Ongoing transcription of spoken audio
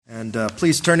And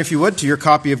please turn, if you would, to your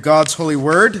copy of God's holy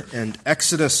word and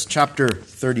Exodus chapter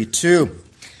 32.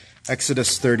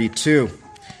 Exodus 32.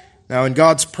 Now, in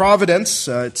God's providence,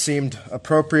 it seemed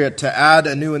appropriate to add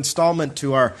a new installment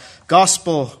to our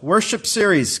gospel worship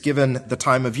series, given the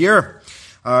time of year.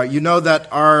 You know that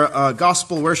our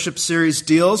gospel worship series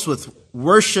deals with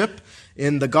worship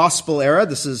in the gospel era.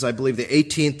 This is, I believe, the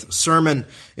 18th sermon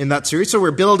in that series. So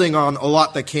we're building on a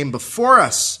lot that came before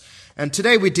us. And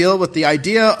today we deal with the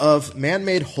idea of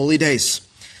man-made holy days,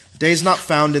 days not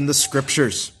found in the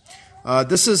scriptures.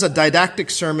 This is a didactic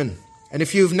sermon. And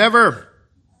if you've never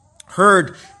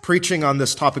heard preaching on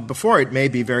this topic before, it may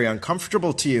be very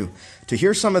uncomfortable to you to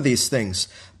hear some of these things.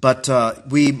 But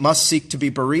we must seek to be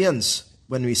Bereans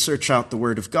when we search out the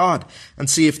Word of God and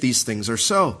see if these things are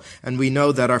so. And we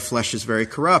know that our flesh is very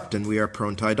corrupt and we are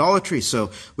prone to idolatry.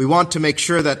 So we want to make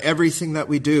sure that everything that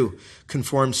we do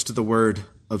conforms to the Word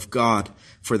of God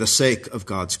for the sake of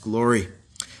God's glory.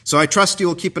 So I trust you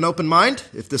will keep an open mind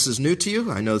if this is new to you.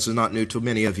 I know this is not new to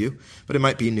many of you, but it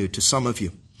might be new to some of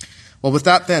you. Well, with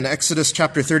that then, Exodus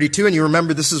chapter 32, and you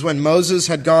remember this is when Moses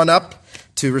had gone up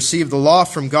to receive the law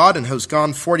from God and has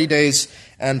gone 40 days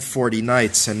and 40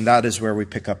 nights, and that is where we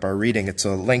pick up our reading. It's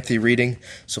a lengthy reading,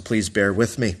 so please bear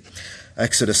with me.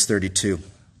 Exodus 32.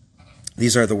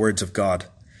 These are the words of God.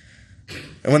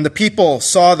 And when the people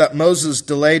saw that Moses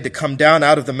delayed to come down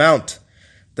out of the mount,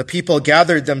 the people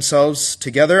gathered themselves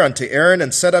together unto Aaron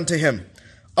and said unto him,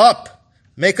 Up,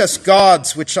 make us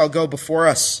gods which shall go before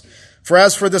us. For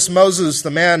as for this Moses,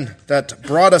 the man that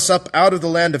brought us up out of the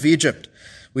land of Egypt,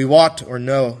 we wot or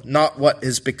know not what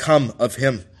is become of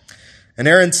him. And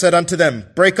Aaron said unto them,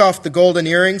 Break off the golden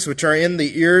earrings which are in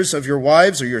the ears of your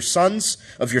wives or your sons,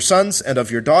 and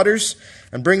of your daughters,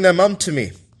 and bring them unto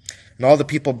me. And all the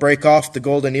people brake off the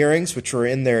golden earrings which were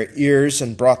in their ears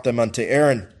and brought them unto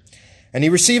Aaron. And he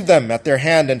received them at their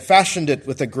hand and fashioned it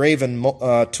with a graven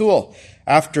tool,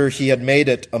 after he had made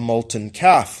it a molten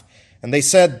calf. And they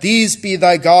said, These be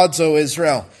thy gods, O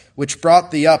Israel, which brought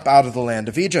thee up out of the land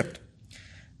of Egypt.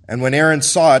 And when Aaron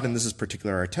saw it, and this is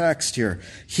particular our text here,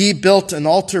 he built an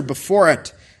altar before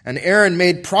it. And Aaron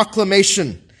made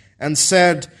proclamation and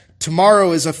said,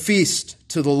 Tomorrow is a feast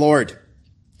to the Lord.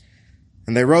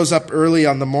 And they rose up early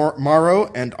on the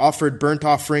morrow and offered burnt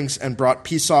offerings and brought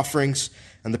peace offerings.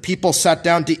 And the people sat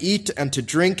down to eat and to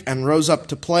drink and rose up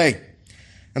to play.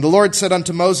 And the Lord said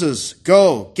unto Moses,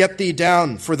 Go, get thee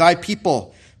down, for thy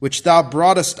people, which thou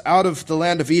broughtest out of the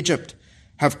land of Egypt,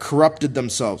 have corrupted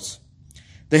themselves.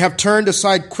 They have turned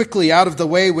aside quickly out of the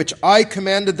way which I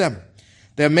commanded them.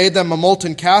 They have made them a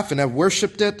molten calf and have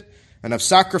worshipped it, and have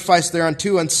sacrificed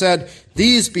thereunto, and said,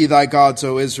 These be thy gods,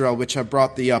 O Israel, which have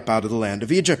brought thee up out of the land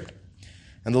of Egypt.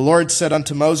 And the Lord said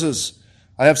unto Moses,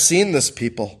 I have seen this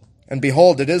people, and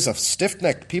behold, it is a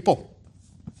stiff-necked people.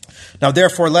 Now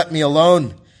therefore let me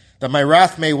alone, that my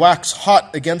wrath may wax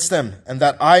hot against them, and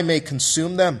that I may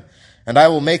consume them, and I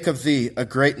will make of thee a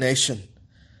great nation.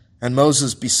 And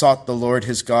Moses besought the Lord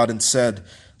his God, and said,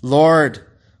 Lord,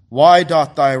 why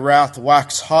doth thy wrath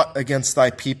wax hot against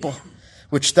thy people,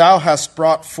 which thou hast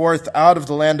brought forth out of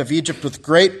the land of Egypt with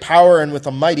great power and with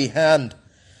a mighty hand?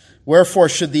 Wherefore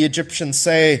should the Egyptians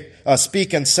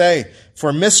speak and say,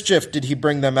 For mischief did he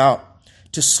bring them out,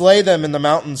 to slay them in the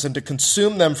mountains and to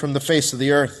consume them from the face of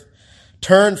the earth?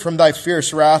 Turn from thy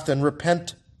fierce wrath and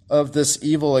repent of this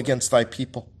evil against thy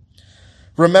people.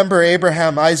 Remember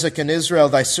Abraham, Isaac, and Israel,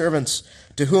 thy servants,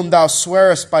 to whom thou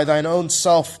swarest by thine own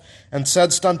self, and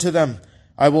saidst unto them,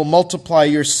 I will multiply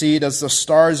your seed as the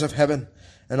stars of heaven,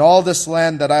 and all this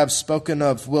land that I have spoken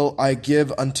of will I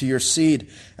give unto your seed,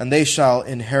 and they shall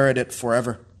inherit it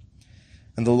forever.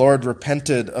 And the Lord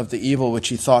repented of the evil which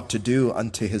he thought to do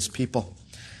unto his people.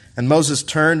 And Moses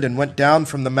turned and went down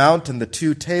from the mount, and the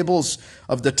 2 tables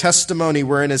of the testimony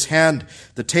were in his hand.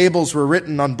 The tables were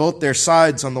written on both their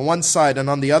sides, on the one side and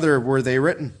on the other were they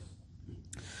written.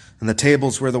 And the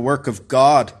tables were the work of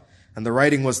God, and the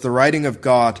writing was the writing of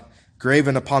God,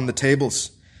 graven upon the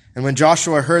tables. And when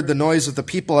Joshua heard the noise of the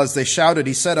people as they shouted,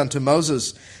 he said unto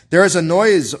Moses, There is a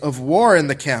noise of war in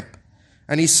the camp.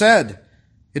 And he said,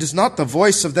 It is not the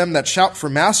voice of them that shout for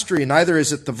mastery, neither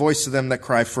is it the voice of them that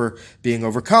cry for being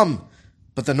overcome,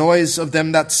 but the noise of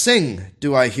them that sing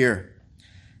do I hear.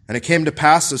 And it came to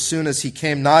pass, as soon as he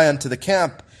came nigh unto the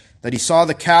camp, that he saw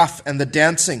the calf and the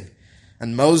dancing,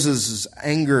 and Moses'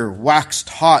 anger waxed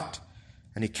hot,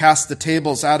 and he cast the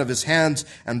tables out of his hands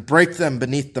and brake them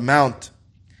beneath the mount.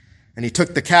 And he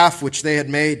took the calf which they had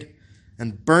made,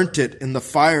 and burnt it in the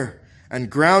fire, and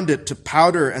ground it to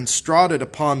powder, and strawed it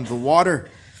upon the water,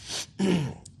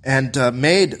 and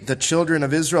made the children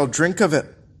of Israel drink of it.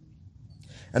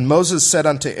 And Moses said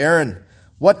unto Aaron,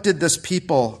 What did this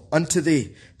people unto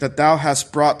thee, that thou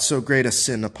hast brought so great a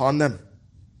sin upon them?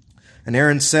 And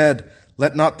Aaron said,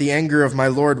 Let not the anger of my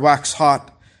Lord wax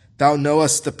hot. Thou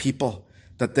knowest the people,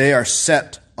 that they are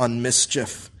set on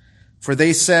mischief. For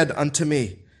they said unto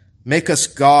me, Make us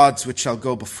gods which shall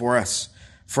go before us.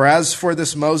 For as for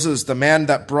this Moses, the man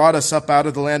that brought us up out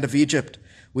of the land of Egypt,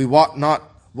 we wot not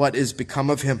what is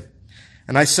become of him.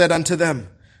 And I said unto them,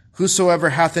 Whosoever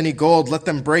hath any gold, let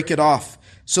them break it off.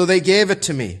 So they gave it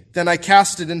to me. Then I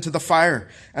cast it into the fire,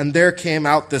 and there came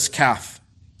out this calf.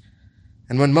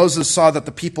 And when Moses saw that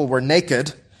the people were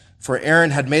naked, for Aaron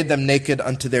had made them naked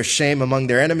unto their shame among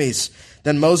their enemies,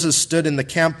 then Moses stood in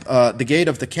the gate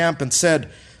of the camp, and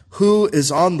said, Who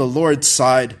is on the Lord's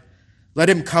side? Let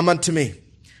him come unto me.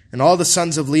 And all the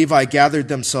sons of Levi gathered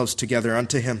themselves together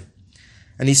unto him.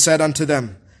 And he said unto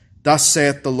them, Thus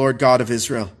saith the Lord God of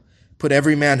Israel, Put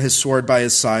every man his sword by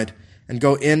his side, and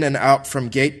go in and out from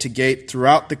gate to gate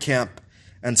throughout the camp,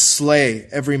 and slay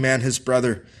every man his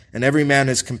brother, and every man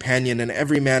his companion, and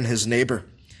every man his neighbor.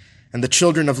 And the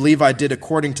children of Levi did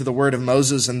according to the word of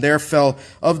Moses, and there fell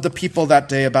of the people that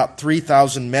day about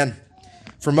 3,000 men.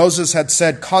 For Moses had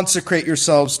said, Consecrate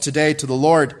yourselves today to the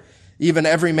Lord, even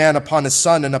every man upon his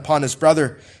son and upon his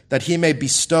brother, that he may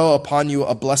bestow upon you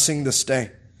a blessing this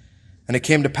day. And it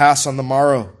came to pass on the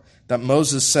morrow that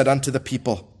Moses said unto the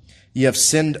people, Ye have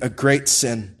sinned a great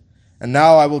sin. And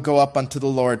now I will go up unto the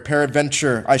Lord.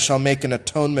 Peradventure I shall make an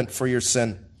atonement for your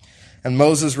sin. And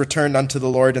Moses returned unto the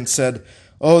Lord and said,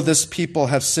 O this people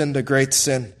have sinned a great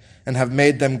sin, and have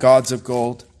made them gods of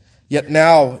gold. Yet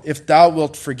now, if thou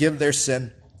wilt forgive their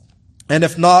sin, and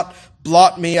if not,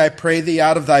 blot me, I pray thee,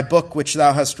 out of thy book which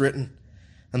thou hast written.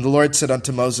 And the Lord said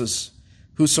unto Moses,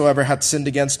 Whosoever hath sinned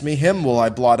against me, him will I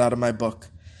blot out of my book.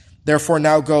 Therefore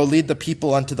now go, lead the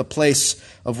people unto the place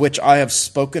of which I have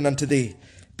spoken unto thee.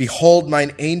 Behold,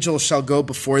 mine angel shall go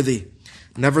before thee.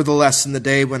 Nevertheless, in the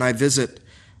day when I visit,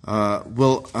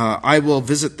 I will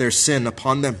visit their sin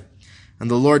upon them.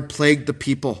 And the Lord plagued the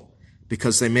people,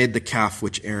 because they made the calf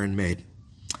which Aaron made.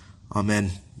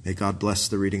 Amen. May God bless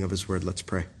the reading of his word. Let's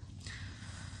pray.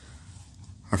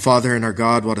 Our Father and our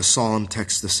God, what a solemn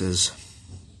text this is.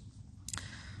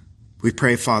 We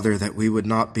pray, Father, that we would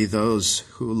not be those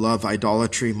who love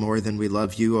idolatry more than we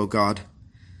love you, O God.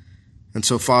 And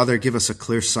so, Father, give us a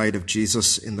clear sight of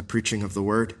Jesus in the preaching of the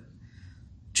word.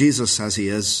 Jesus as he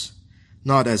is,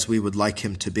 not as we would like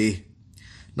him to be,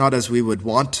 not as we would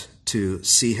want to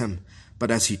see him, but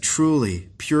as he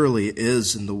truly, purely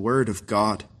is in the word of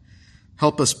God.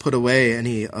 Help us put away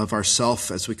any of ourself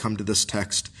as we come to this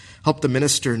text. Help the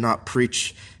minister not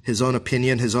preach his own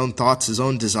opinion, his own thoughts, his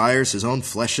own desires, his own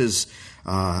flesh's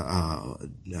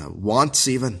wants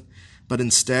even, but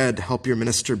instead help your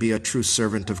minister be a true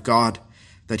servant of God,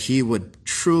 that he would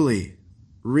truly,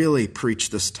 really preach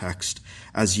this text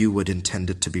as you would intend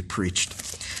it to be preached.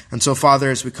 And so, Father,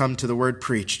 as we come to the word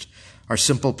preached, our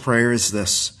simple prayer is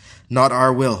this: not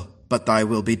our will, but thy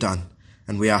will be done.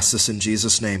 And we ask this in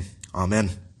Jesus' name.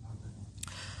 Amen.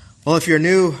 Well, if you're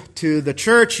new to the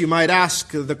church, you might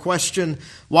ask the question,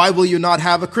 why will you not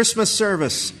have a Christmas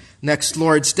service next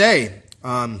Lord's Day?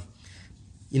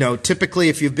 Typically,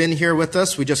 if you've been here with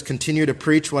us, we just continue to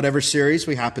preach whatever series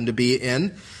we happen to be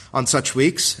in on such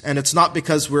weeks. And it's not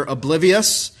because we're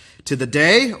oblivious to the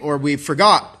day or we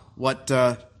forgot what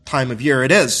time of year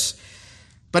it is.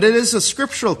 But it is a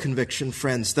scriptural conviction,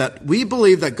 friends, that we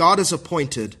believe that God has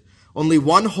appointed only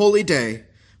one holy day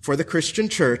for the Christian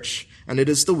church, and it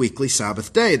is the weekly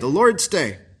Sabbath day, the Lord's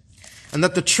Day. And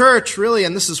that the church really,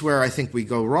 and this is where I think we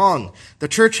go wrong, the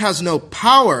church has no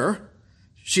power.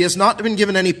 She has not been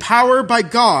given any power by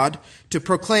God to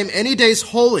proclaim any days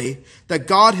holy that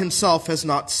God himself has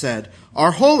not said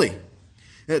are holy.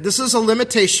 This is a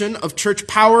limitation of church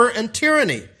power and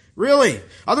tyranny, really.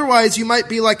 Otherwise, you might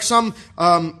be like some,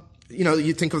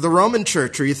 you think of the Roman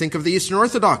Church or you think of the Eastern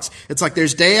Orthodox. It's like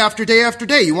there's day after day after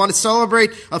day. You want to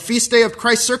celebrate a feast day of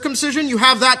Christ's circumcision? You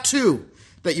have that too,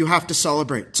 that you have to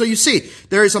celebrate. So you see,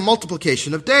 there is a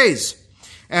multiplication of days.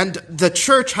 And the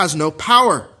church has no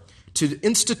power to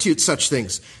institute such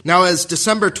things. Now, as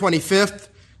December 25th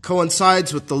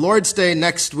coincides with the Lord's Day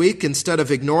next week, instead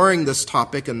of ignoring this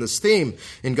topic and this theme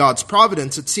in God's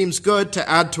providence, it seems good to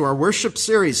add to our worship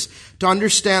series to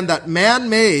understand that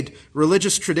man-made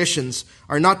religious traditions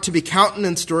are not to be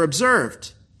countenanced or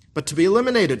observed, but to be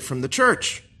eliminated from the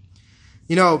church.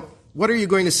 What are you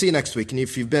going to see next week? And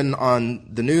if you've been on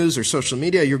the news or social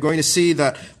media, you're going to see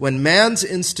that when man's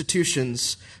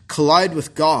institutions collide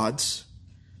with God's,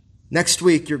 next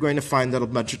week you're going to find that a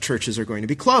bunch of churches are going to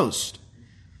be closed.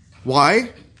 Why?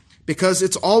 Because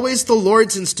it's always the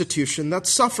Lord's institution that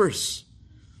suffers.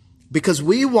 because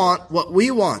we want what we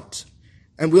want.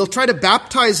 And we'll try to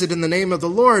baptize it in the name of the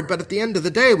Lord, but at the end of the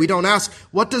day, we don't ask,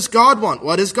 what does God want?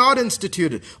 What has God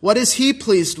instituted? What is he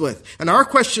pleased with? And our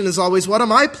question is always, what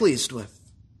am I pleased with?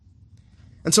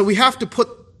 And so we have to put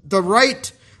the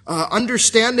right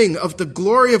understanding of the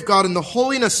glory of God and the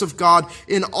holiness of God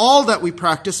in all that we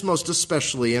practice, most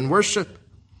especially in worship.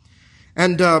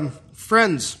 And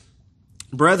friends,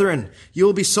 brethren, you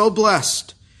will be so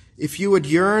blessed if you would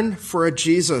yearn for a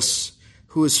Jesus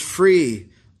who is free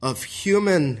of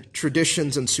human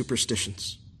traditions and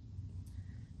superstitions.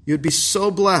 You'd be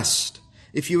so blessed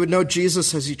if you would know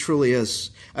Jesus as he truly is,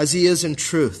 as he is in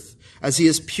truth, as he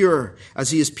is pure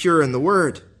in the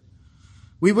Word.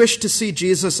 We wish to see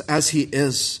Jesus as he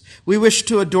is. We wish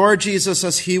to adore Jesus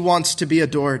as he wants to be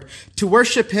adored, to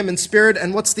worship him in spirit,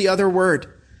 and what's the other word?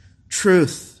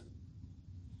 Truth.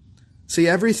 See,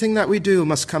 everything that we do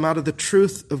must come out of the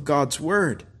truth of God's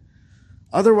Word.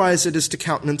 Otherwise, it is to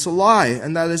countenance a lie,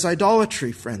 and that is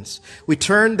idolatry, friends. We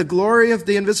turn the glory of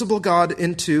the invisible God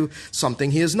into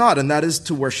something he is not, and that is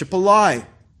to worship a lie.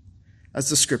 As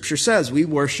the Scripture says, we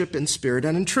worship in spirit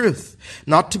and in truth,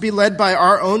 not to be led by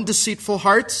our own deceitful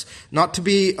hearts, not to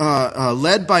be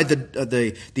led by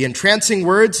the entrancing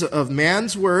words of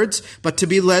man's words, but to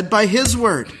be led by his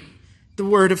word, the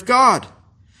Word of God.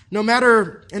 No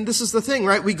matter, and this is the thing,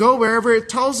 right? We go wherever it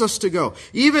tells us to go.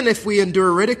 Even if we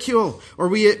endure ridicule or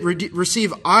we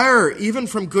receive ire, even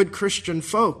from good Christian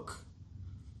folk,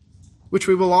 which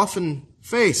we will often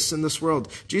face in this world.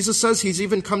 Jesus says he's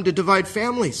even come to divide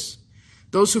families.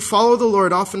 Those who follow the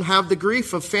Lord often have the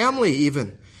grief of family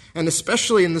even, and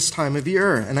especially in this time of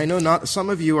year. And I know some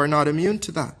of you are not immune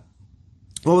to that.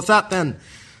 Well, with that then,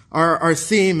 our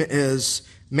theme is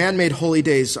man-made holy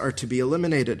days are to be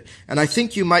eliminated. And I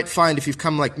think you might find, if you've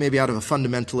come like maybe out of a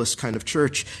fundamentalist kind of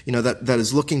church, that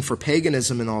is looking for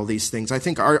paganism and all these things, I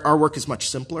think our work is much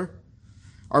simpler.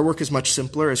 Our work is much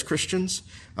simpler as Christians.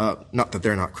 Not that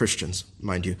they're not Christians,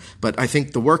 mind you, but I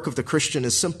think the work of the Christian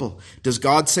is simple. Does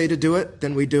God say to do it?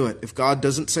 Then we do it. If God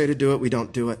doesn't say to do it, we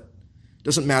don't do it.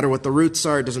 Doesn't matter what the roots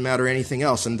are. It doesn't matter anything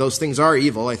else. And those things are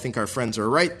evil. I think our friends are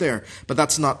right there. But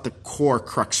that's not the core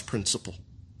crux principle.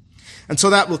 And so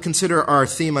that we'll consider our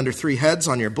theme under 3 heads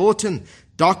on your bulletin.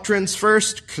 Doctrines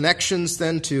first, connections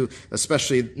then to,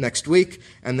 especially next week,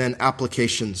 and then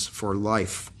applications for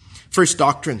life. First,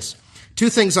 doctrines. 2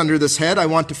 things under this head. I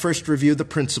want to first review the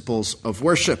principles of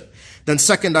worship. Then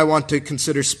second, I want to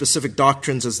consider specific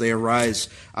doctrines as they arise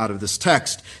out of this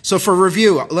text. So for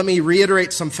review, let me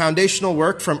reiterate some foundational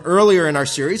work from earlier in our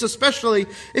series, especially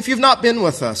if you've not been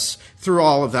with us through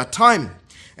all of that time.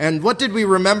 And what did we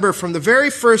remember from the very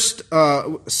first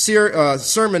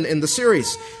sermon in the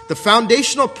series? The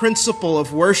foundational principle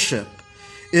of worship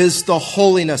is the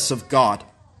holiness of God.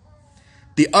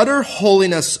 The utter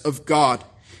holiness of God.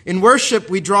 In worship,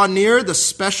 we draw near the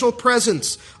special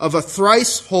presence of a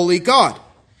thrice holy God.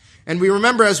 And we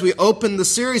remember as we opened the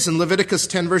series in Leviticus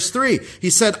 10 verse 3, he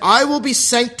said, I will be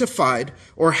sanctified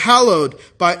or hallowed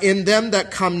in them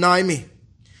that come nigh me.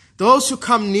 Those who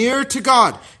come near to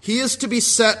God, he is to be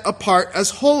set apart as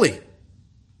holy.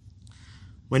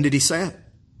 When did he say it?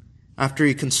 After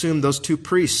he consumed those 2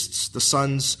 priests, the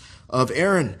sons of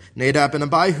Aaron, Nadab and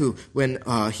Abihu, when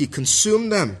he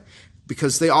consumed them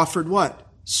because they offered what?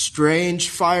 Strange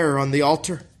fire on the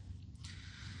altar.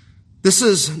 This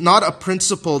is not a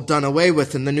principle done away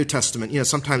with in the New Testament.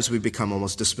 Sometimes we become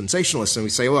almost dispensationalists and we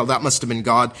say, well, that must have been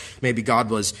God. Maybe God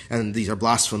was, and these are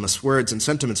blasphemous words and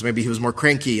sentiments, maybe he was more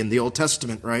cranky in the Old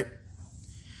Testament, right?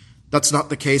 That's not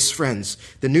the case, friends.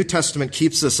 The New Testament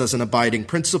keeps this as an abiding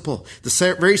principle.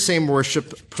 The very same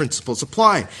worship principles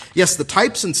apply. Yes, the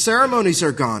types and ceremonies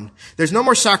are gone. There's no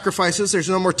more sacrifices. There's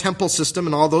no more temple system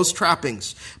and all those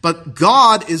trappings. But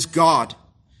God is God,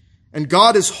 and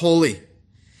God is holy.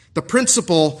 The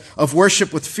principle of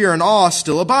worship with fear and awe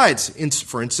still abides.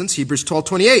 For instance, Hebrews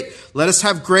 12:28, let us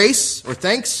have grace or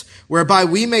thanks whereby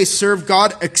we may serve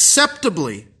God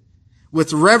acceptably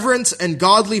with reverence and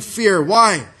godly fear.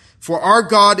 Why? For our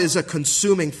God is a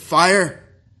consuming fire.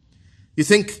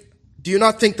 Do you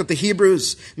not think that the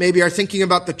Hebrews maybe are thinking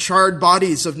about the charred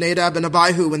bodies of Nadab and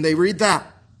Abihu when they read that?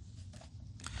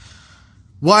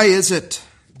 Why is it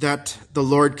that the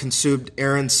Lord consumed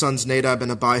Aaron's sons Nadab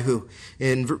and Abihu?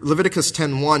 In Leviticus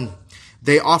 10:1,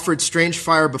 they offered strange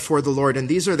fire before the Lord, and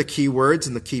these are the key words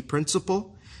and the key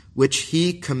principle, which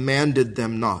he commanded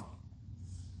them not.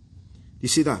 You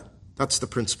see that? That's the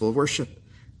principle of worship.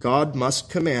 God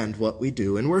must command what we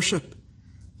do in worship.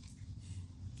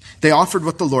 They offered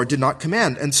what the Lord did not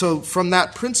command. And so from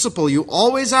that principle, you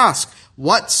always ask,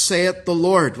 what saith the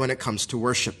Lord when it comes to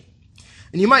worship?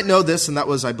 And you might know this, and that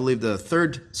was, I believe, the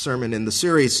third sermon in the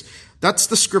series. That's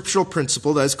the scriptural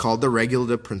principle that is called the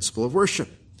regulative principle of worship.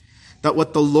 That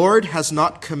what the Lord has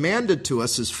not commanded to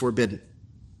us is forbidden.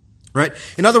 Right?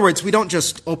 In other words, we don't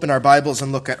just open our Bibles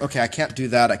and look at, okay, I can't do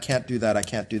that, I can't do that, I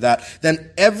can't do that.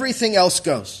 Then everything else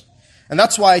goes. And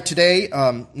that's why today,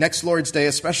 next Lord's Day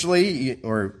especially,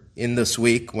 or in this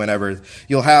week, whenever,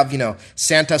 you'll have,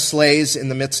 Santa sleighs in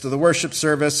the midst of the worship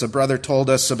service. A brother told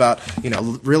us about,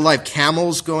 real life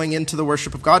camels going into the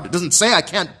worship of God. It doesn't say I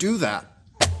can't do that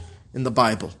in the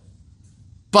Bible.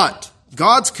 But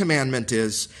God's commandment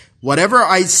is, whatever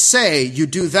I say, you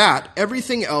do that.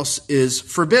 Everything else is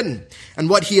forbidden. And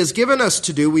what he has given us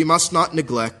to do, we must not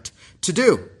neglect to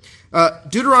do.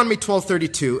 Deuteronomy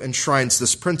 12:32 enshrines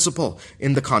this principle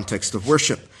in the context of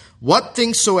worship. What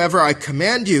things soever I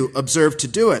command you, observe to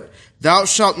do it. Thou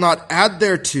shalt not add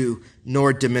thereto,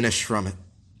 nor diminish from it.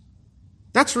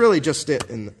 That's really just it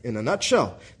in a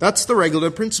nutshell. That's the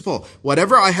regulative principle.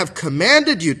 Whatever I have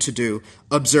commanded you to do,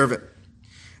 observe it.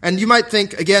 And you might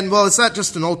think, again, well, is that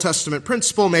just an Old Testament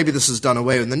principle? Maybe this is done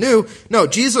away in the New. No,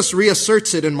 Jesus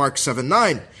reasserts it in Mark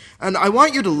 7:9. And I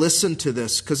want you to listen to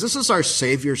this, because this is our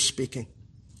Savior speaking.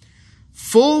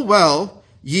 Full well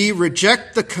ye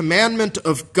reject the commandment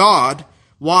of God.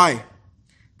 Why?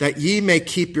 That ye may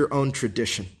keep your own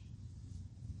tradition.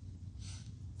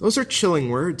 Those are chilling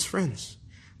words, friends.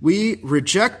 We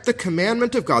reject the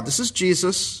commandment of God. This is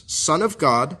Jesus, Son of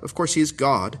God. Of course, he is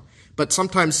God. But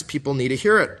sometimes people need to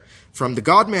hear it from the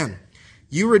God-man.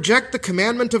 You reject the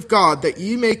commandment of God that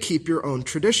ye may keep your own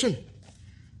tradition.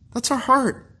 That's our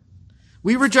heart.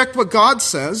 We reject what God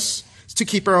says to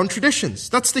keep our own traditions.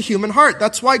 That's the human heart.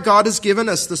 That's why God has given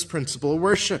us this principle of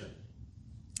worship.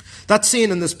 That's seen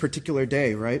in this particular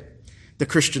day, right? The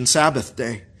Christian Sabbath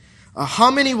day. How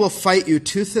many will fight you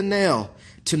tooth and nail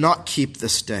to not keep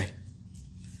this day?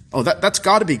 Oh, that's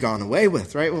got to be gone away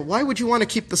with, right? Well, why would you want to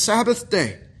keep the Sabbath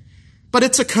day? But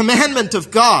it's a commandment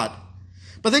of God.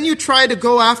 But then you try to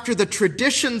go after the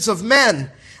traditions of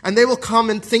men, and they will come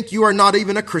and think you are not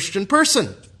even a Christian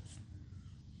person.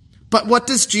 But what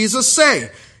does Jesus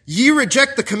say? Ye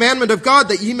reject the commandment of God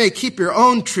that ye may keep your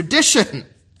own tradition.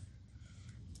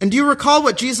 And do you recall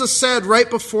what Jesus said right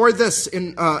before this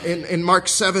in Mark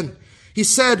 7? He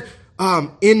said,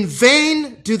 in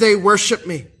vain do they worship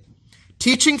me,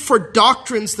 teaching for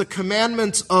doctrines the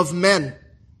commandments of men.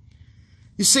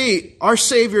 You see, our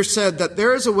Savior said that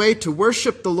there is a way to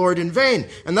worship the Lord in vain,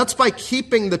 and that's by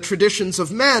keeping the traditions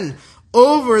of men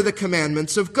over the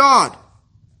commandments of God.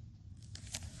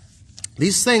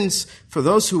 These things, for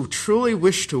those who truly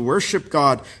wish to worship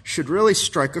God, should really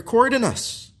strike a chord in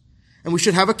us. And we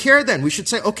should have a care then. We should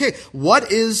say, okay,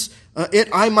 what is it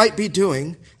I might be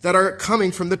doing that are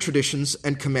coming from the traditions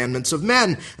and commandments of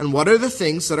men? And what are the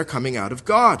things that are coming out of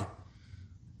God?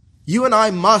 You and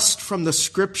I must, from the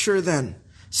Scripture then,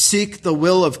 seek the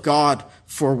will of God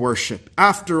for worship.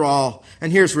 After all,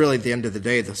 and here's really at the end of the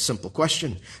day the simple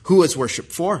question, who is worship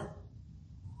for?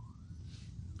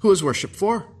 Who is worship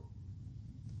for?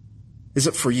 Is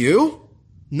it for you?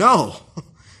 No,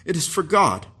 it is for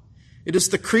God. It is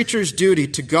the creature's duty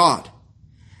to God.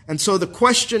 And so the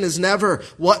question is never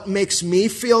what makes me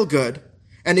feel good.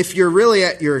 And if you're really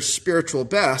at your spiritual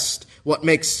best,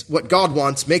 what God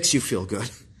wants makes you feel good,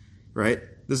 right?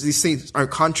 These things are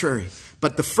contrary.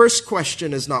 But the first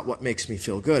question is not what makes me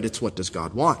feel good. It's what does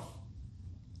God want?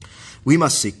 We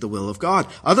must seek the will of God.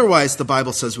 Otherwise, the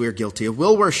Bible says we are guilty of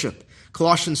will worship.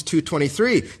 Colossians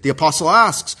 2:23, the apostle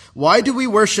asks, why do we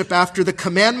worship after the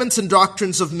commandments and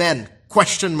doctrines of men? ?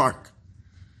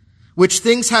 Which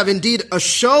things have indeed a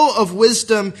show of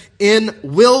wisdom in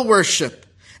will worship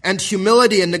and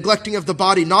humility and neglecting of the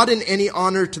body, not in any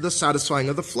honor to the satisfying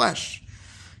of the flesh.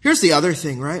 Here's the other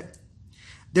thing, right?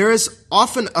 There is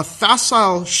often a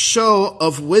facile show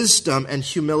of wisdom and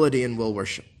humility in will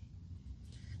worship.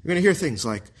 You're going to hear things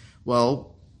like,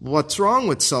 well, what's wrong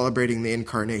with celebrating the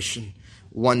incarnation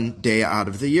one day out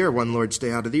of the year, one Lord's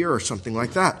Day out of the year, or something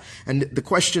like that? And the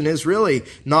question is really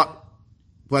not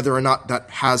whether or not that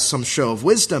has some show of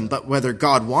wisdom, but whether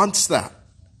God wants that.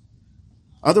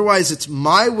 Otherwise, it's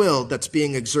my will that's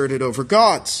being exerted over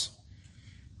God's,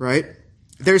 right?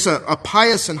 There's a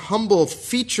pious and humble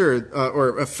feature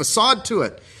or a facade to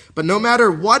it. But no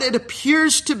matter what it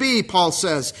appears to be, Paul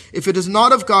says, if it is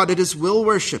not of God, it is will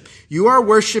worship. You are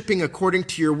worshiping according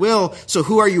to your will, so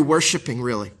who are you worshiping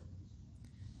really?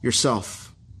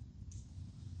 Yourself.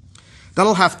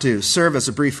 That'll have to serve as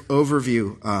a brief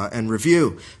overview and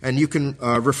review. And you can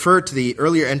refer to the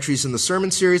earlier entries in the sermon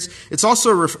series. It's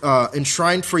also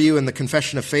enshrined for you in the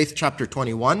Confession of Faith, chapter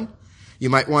 21. You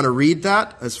might want to read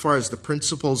that as far as the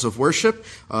principles of worship,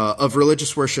 of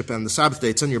religious worship and the Sabbath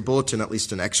day. It's on your bulletin, at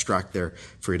least an extract there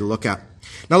for you to look at.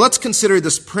 Now let's consider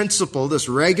this principle, this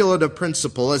regulative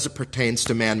principle, as it pertains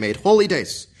to man-made holy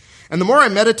days. And the more I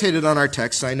meditated on our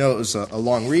text, I know it was a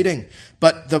long reading,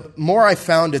 but the more I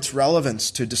found its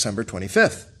relevance to December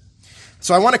 25th.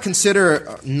 So I want to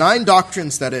consider 9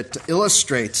 doctrines that it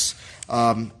illustrates,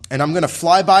 and I'm going to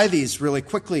fly by these really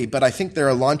quickly, but I think they're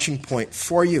a launching point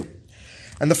for you.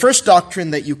 And the first doctrine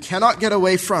that you cannot get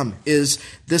away from is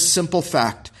this simple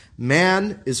fact: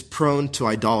 man is prone to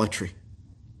idolatry.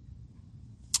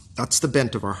 That's the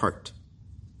bent of our heart,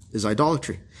 is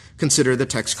idolatry. Consider the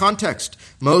text context.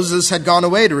 Moses had gone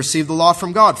away to receive the law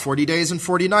from God, 40 days and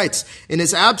 40 nights. In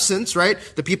his absence, right,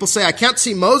 the people say, I can't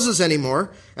see Moses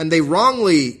anymore. And they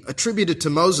wrongly attributed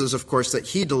to Moses, of course, that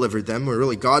he delivered them, or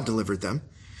really God delivered them.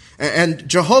 And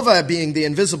Jehovah being the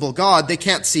invisible God, they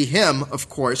can't see him, of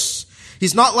course.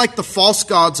 He's not like the false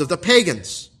gods of the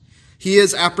pagans. He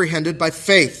is apprehended by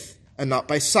faith and not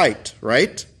by sight,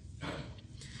 right?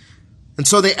 And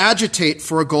so they agitate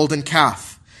for a golden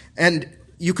calf. And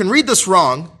you can read this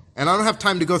wrong, and I don't have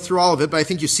time to go through all of it, but I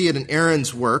think you see it in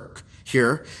Aaron's work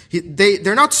here.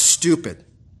 They're not stupid.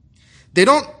 They're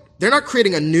not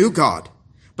creating a new God,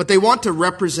 but they want a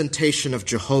representation of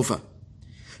Jehovah,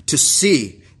 to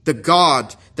see the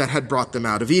God that had brought them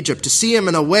out of Egypt, to see him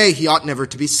in a way he ought never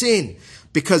to be seen.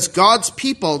 Because God's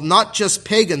people, not just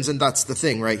pagans, and that's the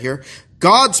thing right here,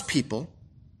 God's people,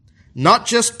 not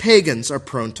just pagans, are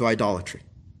prone to idolatry.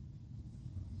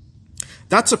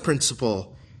 That's a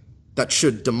principle that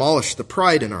should demolish the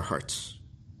pride in our hearts.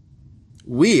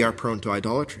 We are prone to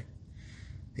idolatry.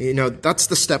 That's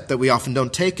the step that we often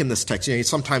don't take in this text.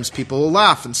 Sometimes people will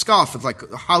laugh and scoff. It's like,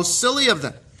 how silly of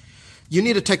them. You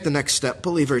need to take the next step,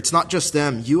 believer. It's not just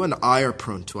them. You and I are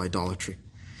prone to idolatry.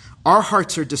 Our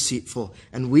hearts are deceitful,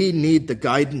 and we need the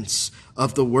guidance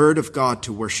of the Word of God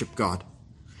to worship God.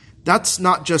 That's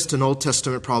not just an Old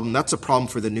Testament problem. That's a problem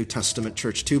for the New Testament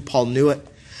church too. Paul knew it.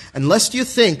 And lest you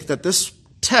think that this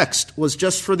text was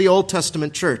just for the Old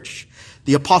Testament church,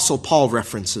 the Apostle Paul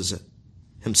references it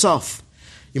himself.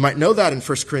 You might know that in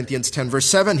 1 Corinthians 10, verse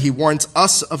 7. He warns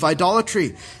us of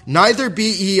idolatry. Neither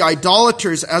be ye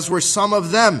idolaters, as were some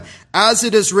of them, as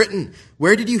it is written.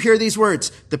 Where did you hear these words?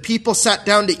 The people sat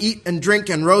down to eat and drink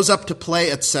and rose up to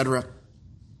play, etc.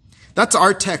 That's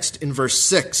our text in verse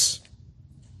 6.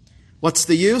 What's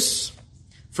the use?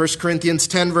 1 Corinthians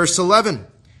 10, verse 11.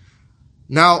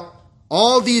 Now,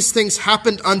 all these things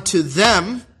happened unto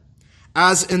them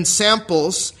as in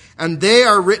samples, and they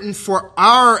are written for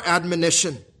our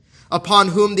admonition, upon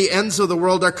whom the ends of the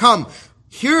world are come.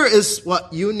 Here is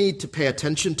what you need to pay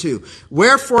attention to.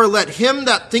 Wherefore let him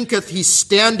that thinketh he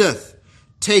standeth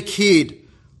take heed,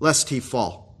 lest he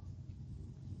fall.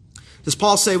 Does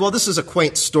Paul say, well, this is a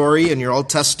quaint story in your Old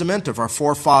Testament of our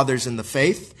forefathers in the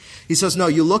faith? He says, no,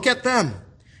 you look at them,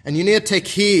 and you need to take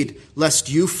heed, lest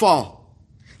you fall.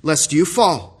 Lest you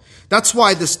fall. That's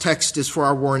why this text is for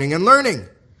our warning and learning.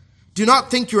 Do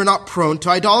not think you are not prone to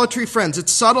idolatry, friends.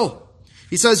 It's subtle.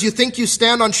 He says, you think you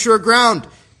stand on sure ground.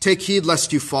 Take heed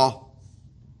lest you fall.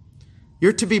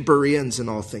 You're to be Bereans in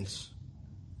all things,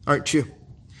 aren't you?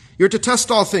 You're to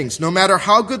test all things, no matter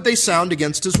how good they sound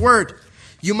against his word.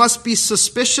 You must be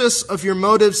suspicious of your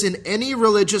motives in any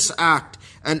religious act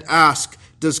and ask,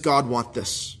 does God want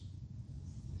this?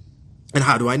 And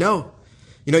how do I know?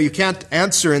 You can't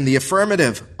answer in the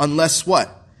affirmative unless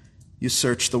what? You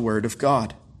search the Word of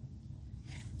God.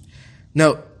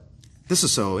 Note, this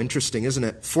is so interesting, isn't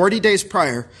it? 40 days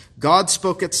prior, God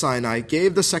spoke at Sinai,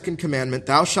 gave the second commandment,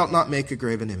 thou shalt not make a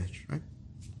graven image, right?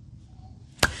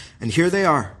 And here they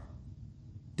are,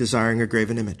 desiring a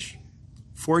graven image.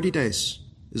 40 days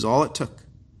is all it took.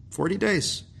 40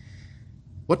 days.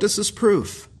 What does this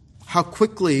prove? How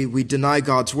quickly we deny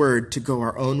God's word to go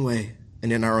our own way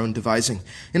and in our own devising.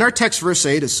 In our text, verse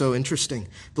 8 is so interesting.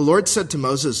 The Lord said to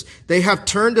Moses, they have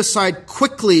turned aside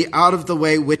quickly out of the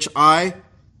way which I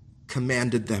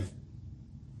commanded them.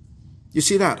 You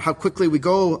see that? How quickly we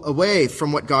go away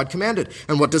from what God commanded.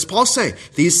 And what does Paul say?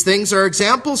 These things are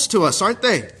examples to us, aren't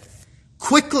they?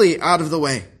 Quickly out of the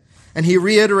way. And he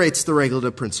reiterates the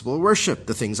regulative principle of worship,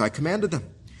 the things I commanded them.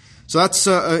 So that's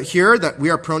here that we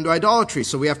are prone to idolatry.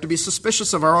 So we have to be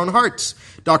suspicious of our own hearts.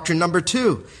 Doctrine number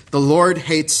 2, the Lord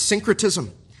hates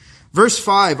syncretism. Verse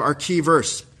 5, our key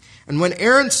verse. And when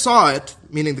Aaron saw it,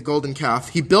 meaning the golden calf,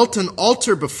 he built an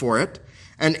altar before it,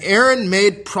 and Aaron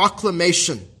made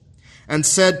proclamation and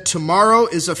said, tomorrow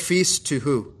is a feast to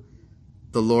who?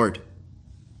 The Lord.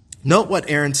 Note what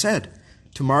Aaron said.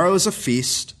 Tomorrow is a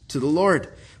feast to the Lord.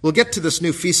 We'll get to this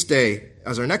new feast day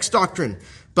as our next doctrine.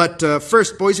 But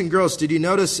first, boys and girls, did you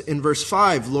notice in verse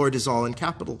 5, Lord is all in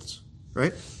capitals,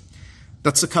 right?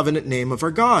 That's the covenant name of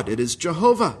our God. It is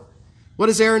Jehovah. What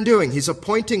is Aaron doing? He's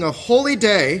appointing a holy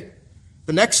day,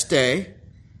 the next day,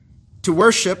 to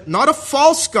worship, not a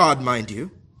false god, mind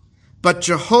you, but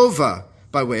Jehovah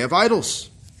by way of idols.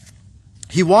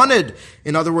 He wanted,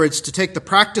 in other words, to take the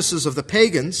practices of the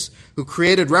pagans who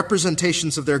created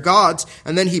representations of their gods,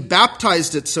 and then he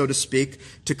baptized it, so to speak,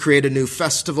 to create a new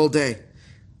festival day.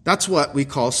 That's what we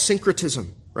call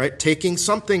syncretism, right? Taking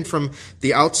something from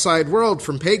the outside world,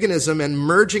 from paganism, and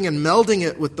merging and melding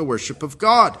it with the worship of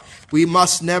God. We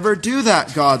must never do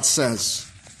that, God says.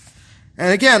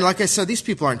 And again, like I said, these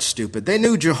people aren't stupid. They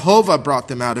knew Jehovah brought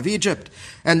them out of Egypt,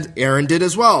 and Aaron did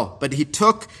as well. But he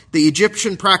took the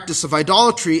Egyptian practice of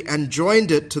idolatry and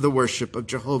joined it to the worship of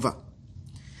Jehovah.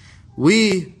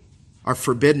 We are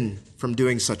forbidden from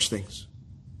doing such things.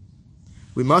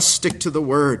 We must stick to the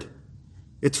word.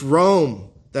 It's Rome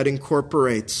that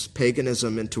incorporates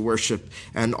paganism into worship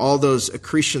and all those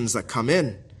accretions that come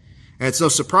in. And it's no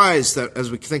surprise that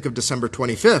as we think of December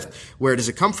 25th, where does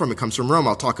it come from? It comes from Rome.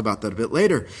 I'll talk about that a bit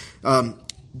later.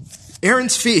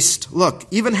 Aaron's feast, look,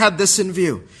 even had this in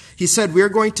view. He said, we are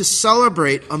going to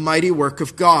celebrate a mighty work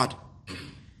of God,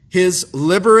 his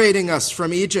liberating us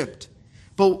from Egypt.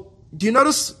 But do you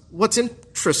notice what's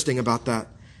interesting about that?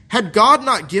 Had God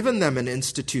not given them an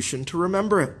institution to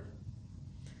remember it?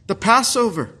 The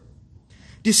Passover.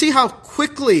 Do you see how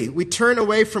quickly we turn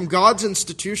away from God's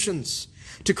institutions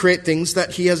to create things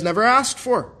that he has never asked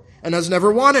for and has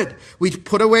never wanted? We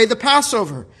put away the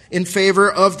Passover in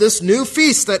favor of this new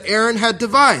feast that Aaron had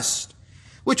devised,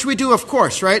 which we do, of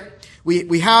course, right?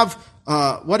 We have,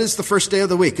 what is the first day of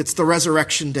the week? It's the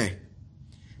resurrection day.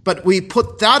 But we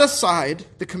put that aside,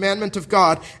 the commandment of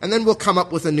God, and then we'll come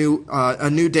up with a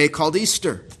new day called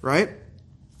Easter, right?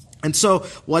 And so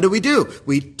what do?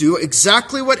 We do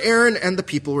exactly what Aaron and the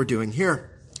people were doing here.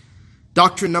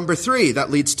 Doctrine number 3, that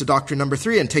leads to doctrine number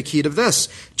 3, and take heed of this.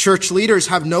 Church leaders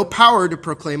have no power to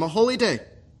proclaim a holy day.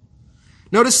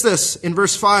 Notice this in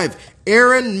verse 5,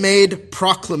 Aaron made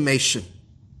proclamation.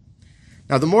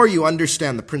 Now, the more you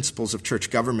understand the principles of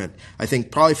church government, I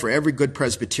think probably for every good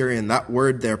Presbyterian, that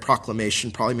word there,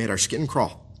 proclamation, probably made our skin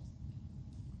crawl.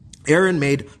 Aaron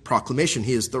made proclamation.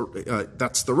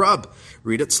 That's the rub.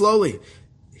 Read it slowly.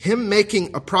 Him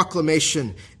making a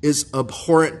proclamation is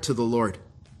abhorrent to the Lord.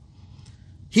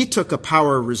 He took a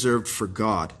power reserved for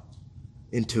God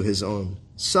into his own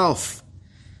self.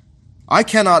 I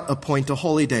cannot appoint a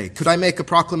holy day. Could I make a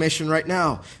proclamation right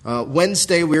now?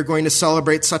 Wednesday we're going to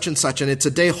celebrate such and such, and it's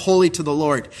a day holy to the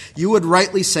Lord. You would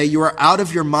rightly say you are out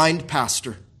of your mind,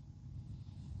 pastor.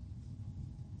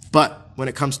 But when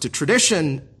it comes to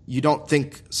tradition, you don't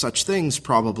think such things,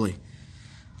 probably.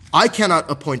 I cannot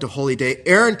appoint a holy day.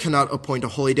 Aaron cannot appoint a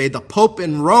holy day. The Pope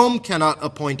in Rome cannot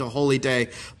appoint a holy day.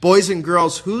 Boys and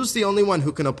girls, who's the only one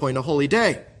who can appoint a holy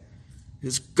day? It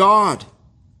is God.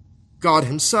 God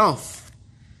himself.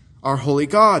 Our holy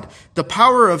God. The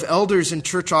power of elders in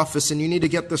church office, and you need to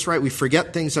get this right. We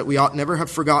forget things that we ought never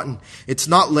have forgotten. It's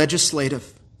not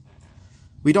legislative.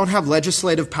 We don't have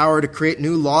legislative power to create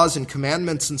new laws and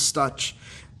commandments and such.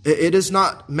 It is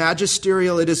not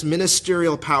magisterial, it is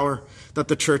ministerial power that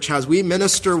the church has. We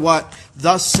minister what?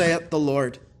 Thus saith the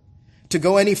Lord. To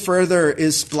go any further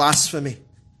is blasphemy.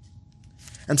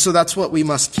 And so that's what we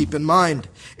must keep in mind.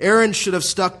 Aaron should have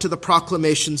stuck to the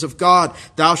proclamations of God.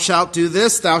 Thou shalt do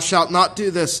this, thou shalt not do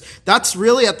this. That's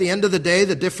really, at the end of the day,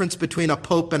 the difference between a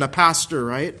pope and a pastor,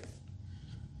 right?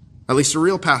 At least a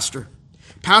real pastor.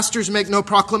 Pastors make no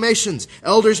proclamations.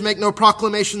 Elders make no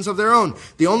proclamations of their own.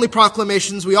 The only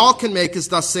proclamations we all can make is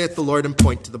thus saith the Lord and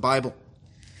point to the Bible.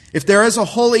 If there is a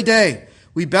holy day,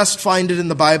 we best find it in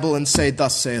the Bible and say,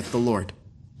 thus saith the Lord.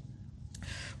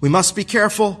 We must be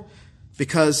careful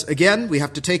because, again, we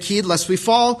have to take heed lest we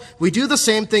fall. We do the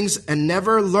same things and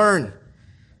never learn.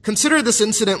 Consider this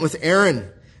incident with Aaron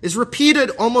is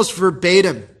repeated almost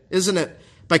verbatim, isn't it,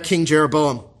 by King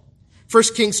Jeroboam. 1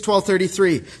 Kings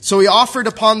 12:33. So he offered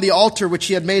upon the altar which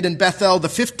he had made in Bethel the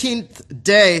 15th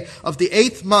day of the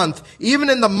 8th month, even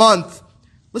in the month,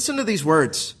 listen to these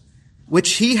words,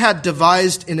 which he had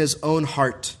devised in his own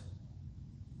heart,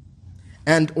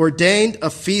 and ordained a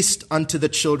feast unto the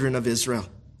children of Israel.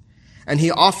 And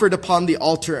he offered upon the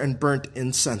altar and burnt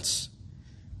incense.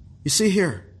 You see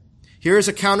here is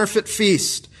a counterfeit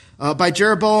feast by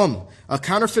Jeroboam. A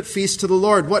counterfeit feast to the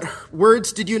Lord. What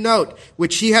words did you note?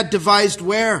 Which he had devised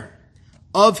where?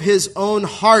 Of his own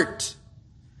heart.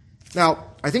 Now,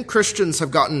 I think Christians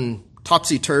have gotten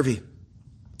topsy-turvy.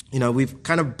 We've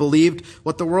kind of believed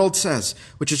what the world says,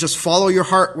 which is just follow your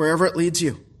heart wherever it leads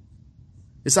you.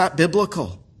 Is that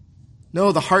biblical?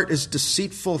 No, the heart is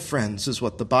deceitful, friends, is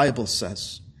what the Bible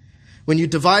says. When you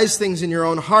devise things in your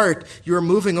own heart, you are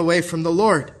moving away from the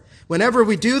Lord. Whenever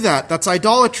we do that, that's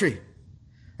idolatry.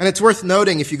 And it's worth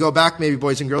noting, if you go back, maybe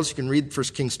boys and girls, you can read 1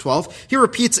 Kings 12. He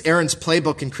repeats Aaron's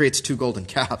playbook and creates 2 golden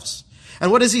calves.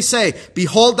 And what does he say?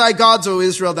 Behold thy gods, O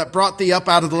Israel, that brought thee up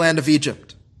out of the land of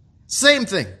Egypt. Same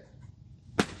thing.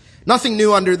 Nothing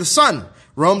new under the sun.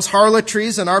 Rome's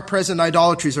harlotries and our present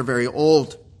idolatries are very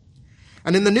old.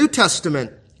 And in the New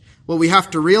Testament, what we have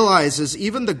to realize is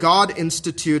even the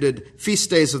God-instituted feast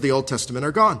days of the Old Testament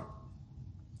are gone.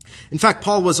 In fact,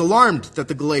 Paul was alarmed that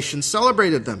the Galatians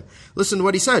celebrated them. Listen to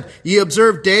what he said. Ye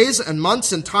observe days and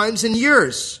months and times and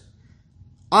years.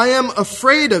 I am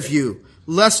afraid of you,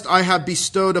 lest I have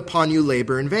bestowed upon you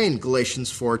labor in vain.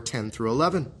 Galatians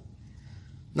 4:10-11.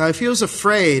 Now, if he was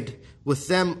afraid with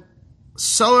them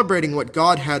celebrating what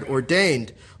God had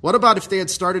ordained, what about if they had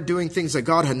started doing things that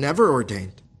God had never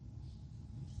ordained?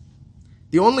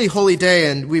 The only holy day,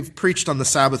 and we've preached on the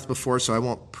Sabbath before, so I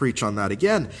won't preach on that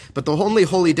again, but the only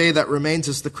holy day that remains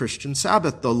is the Christian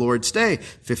Sabbath, the Lord's Day,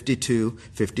 52,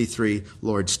 53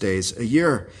 Lord's days a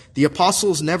year. The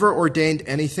apostles never ordained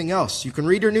anything else. You can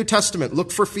read your New Testament,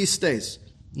 look for feast days.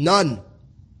 None.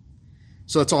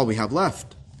 So that's all we have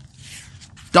left.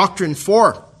 Doctrine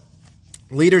 4.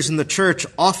 Leaders in the church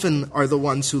often are the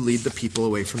ones who lead the people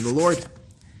away from the Lord.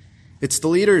 It's the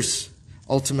leaders,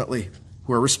 ultimately,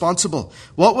 who are responsible.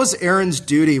 What was Aaron's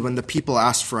duty when the people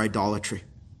asked for idolatry?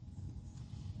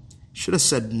 He should have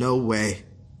said, no way.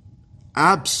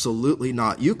 Absolutely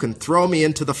not. You can throw me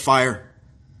into the fire,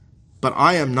 but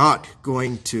I am not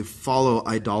going to follow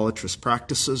idolatrous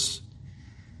practices.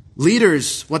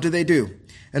 Leaders, what do?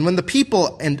 And when the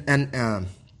people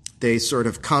they sort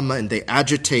of come and they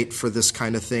agitate for this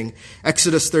kind of thing.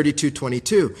 Exodus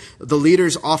 32:22. The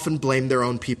leaders often blame their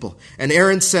own people. And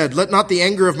Aaron said, let not the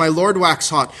anger of my Lord wax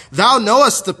hot. Thou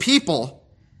knowest the people,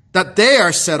 that they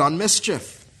are set on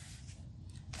mischief.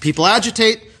 People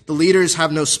agitate, the leaders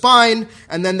have no spine,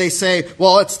 and then they say,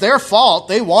 well, it's their fault.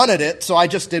 They wanted it, so I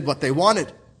just did what they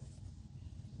wanted.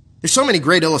 There's so many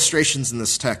great illustrations in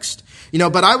this text.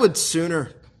 But I would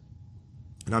sooner,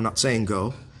 and I'm not saying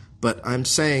go, but I'm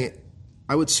saying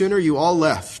I would sooner you all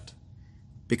left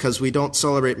because we don't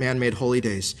celebrate man-made holy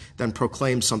days than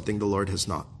proclaim something the Lord has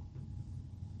not.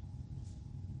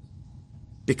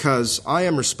 Because I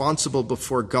am responsible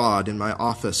before God in my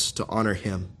office to honor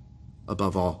him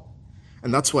above all.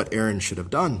 And that's what Aaron should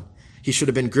have done. He should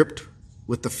have been gripped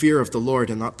with the fear of the Lord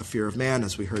and not the fear of man,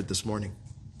 as we heard this morning.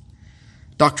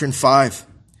 Doctrine 5.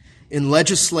 In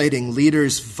legislating,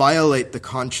 leaders violate the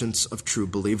conscience of true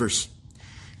believers.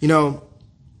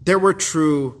 There were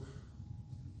true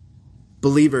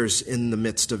believers in the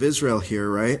midst of Israel here,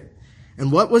 right?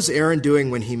 And what was Aaron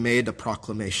doing when he made a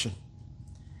proclamation?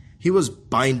 He was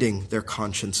binding their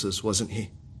consciences, wasn't he?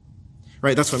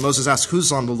 Right, that's why Moses asked,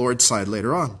 who's on the Lord's side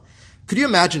later on? Could you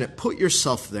imagine it? Put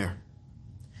yourself there.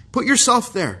 Put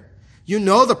yourself there. You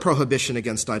know the prohibition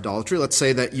against idolatry. Let's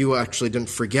say that you actually didn't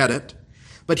forget it.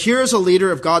 But here is a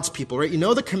leader of God's people, right? You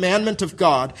know the commandment of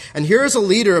God. And here is a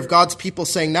leader of God's people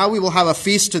saying, now we will have a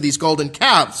feast to these golden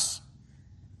calves.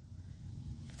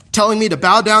 Telling me to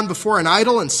bow down before an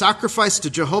idol and sacrifice to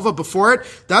Jehovah before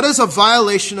it. That is a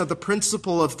violation of the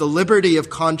principle of the liberty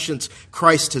of conscience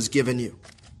Christ has given you.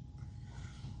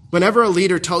 Whenever a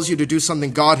leader tells you to do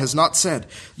something God has not said,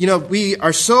 we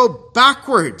are so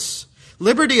backwards.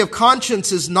 Liberty of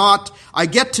conscience is not, I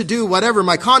get to do whatever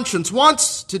my conscience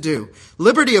wants to do.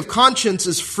 Liberty of conscience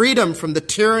is freedom from the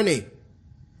tyranny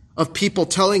of people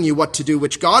telling you what to do,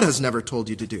 which God has never told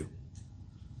you to do.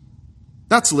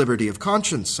 That's liberty of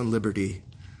conscience and liberty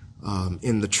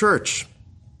in the church.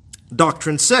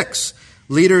 Doctrine 6.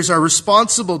 Leaders are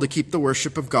responsible to keep the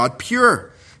worship of God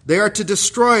pure. They are to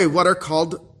destroy what are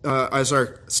called, as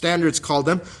our standards call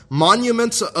them,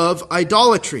 monuments of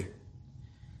idolatry.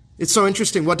 It's so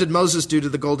interesting. What did Moses do to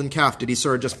the golden calf? Did he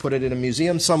sort of just put it in a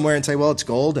museum somewhere and say, well, it's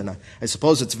gold and I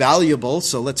suppose it's valuable,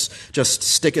 so let's just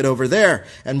stick it over there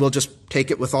and we'll just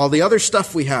take it with all the other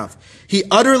stuff we have? He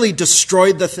utterly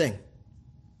destroyed the thing.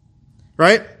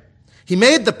 Right? He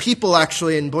made the people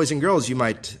actually, and boys and girls, you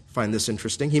might find this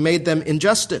interesting, he made them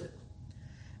ingest it.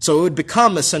 So it would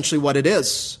become essentially what it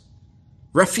is.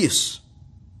 Refuse.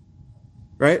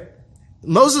 Right?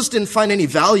 Moses didn't find any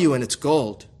value in its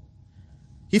gold.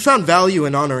 He found value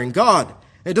in honoring God.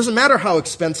 It doesn't matter how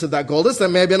expensive that gold is.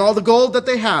 That may have been all the gold that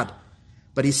they had.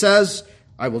 But he says,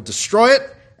 I will destroy it.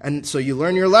 And so you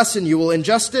learn your lesson. You will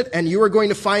ingest it. And you are going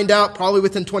to find out probably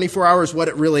within 24 hours what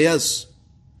it really is.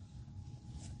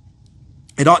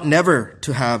 It ought never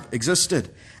to have existed.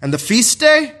 And the feast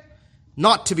day,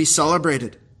 not to be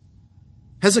celebrated.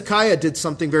 Hezekiah did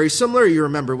something very similar, you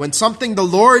remember. When something the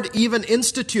Lord even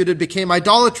instituted became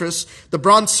idolatrous, the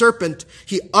bronze serpent,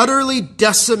 he utterly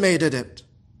decimated it.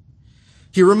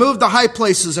 He removed the high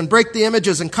places and brake the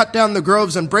images and cut down the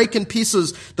groves and brake in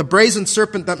pieces the brazen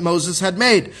serpent that Moses had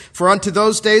made. For unto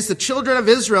those days the children of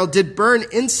Israel did burn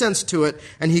incense to it,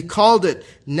 and he called it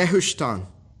Nehushtan.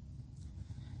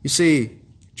 You see,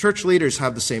 church leaders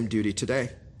have the same duty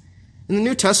today. In the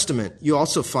New Testament, you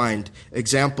also find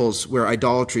examples where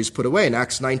idolatry is put away. In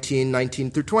Acts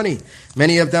 19 through 20.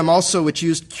 Many of them also which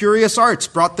used curious arts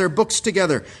brought their books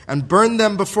together and burned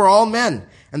them before all men.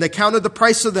 And they counted the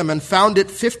price of them and found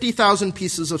it 50,000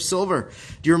 pieces of silver.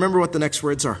 Do you remember what the next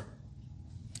words are?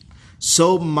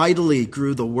 So mightily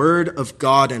grew the word of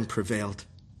God and prevailed.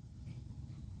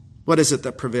 What is it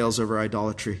that prevails over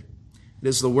idolatry? It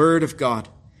is the word of God.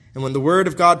 And when the word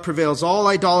of God prevails, all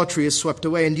idolatry is swept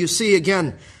away. And you see,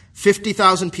 again,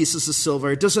 50,000 pieces of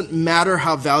silver. It doesn't matter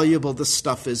how valuable this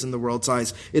stuff is in the world's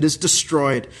eyes. It is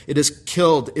destroyed. It is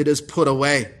killed. It is put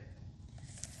away.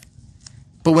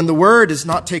 But when the word is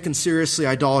not taken seriously,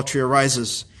 idolatry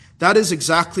arises. That is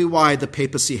exactly why the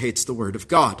papacy hates the word of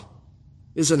God,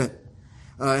 isn't it?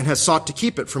 And has sought to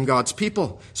keep it from God's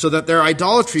people so that their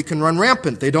idolatry can run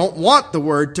rampant. They don't want the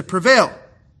word to prevail.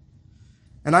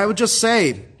 And I would just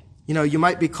say, you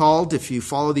might be called, if you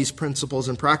follow these principles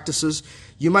and practices,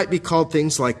 you might be called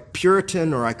things like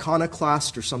Puritan or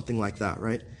iconoclast or something like that,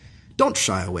 right? Don't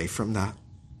shy away from that.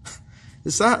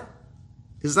 Is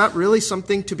that really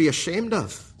something to be ashamed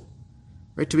of?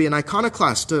 Right? To be an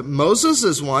iconoclast. Moses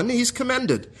is one, he's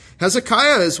commended.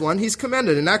 Hezekiah is one, he's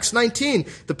commended. In Acts 19,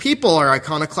 the people are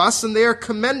iconoclasts and they are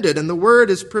commended and the word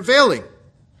is prevailing.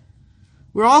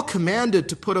 We're all commanded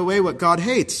to put away what God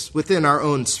hates within our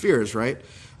own spheres, right?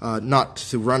 Not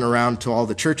to run around to all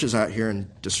the churches out here and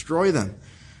destroy them.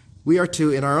 We are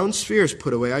to, in our own spheres,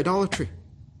 put away idolatry.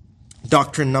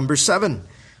 Doctrine number 7.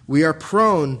 We are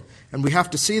prone, and we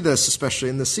have to see this, especially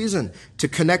in this season, to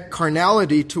connect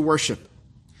carnality to worship.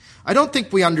 I don't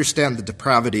think we understand the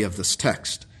depravity of this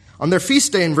text. On their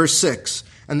feast day in verse 6,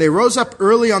 and they rose up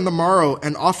early on the morrow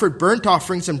and offered burnt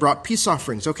offerings and brought peace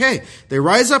offerings. Okay, they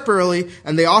rise up early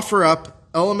and they offer up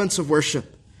elements of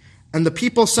worship. And the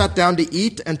people sat down to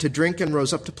eat and to drink and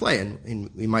rose up to play. And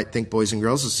we might think, boys and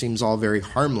girls, this seems all very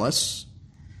harmless.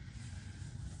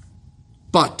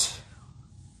 But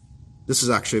this is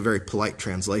actually a very polite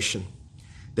translation.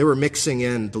 They were mixing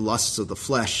in the lusts of the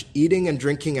flesh, eating and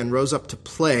drinking and rose up to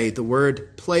play. The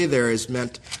word play there is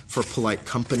meant for polite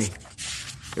company.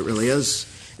 It really is.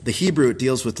 The Hebrew, it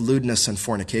deals with lewdness and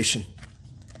fornication.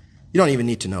 You don't even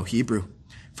need to know Hebrew.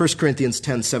 1 Corinthians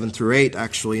 10:7-8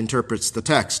 actually interprets the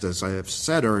text, as I have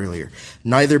said earlier.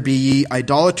 Neither be ye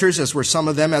idolaters, as were some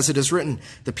of them, as it is written.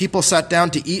 The people sat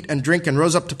down to eat and drink and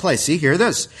rose up to play. See, hear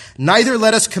this. Neither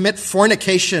let us commit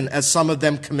fornication, as some of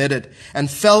them committed,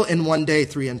 and fell in one day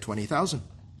 23,000.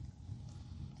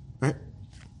 Right?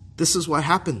 This is what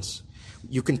happens.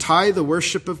 You can tie the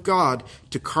worship of God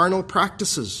to carnal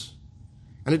practices.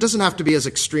 And it doesn't have to be as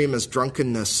extreme as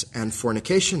drunkenness and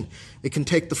fornication. It can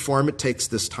take the form it takes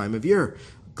this time of year.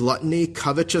 Gluttony,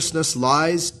 covetousness,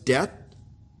 lies, debt.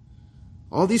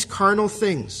 All these carnal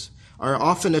things are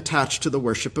often attached to the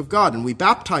worship of God. And we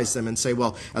baptize them and say,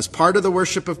 well, as part of the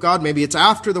worship of God, maybe it's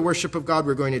after the worship of God,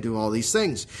 we're going to do all these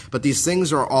things. But these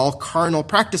things are all carnal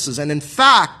practices. And in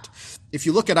fact, if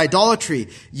you look at idolatry,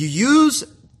 you use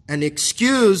and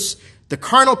excuse the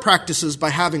carnal practices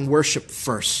by having worship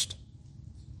first.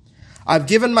 I've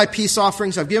given my peace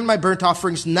offerings, I've given my burnt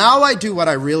offerings, now I do what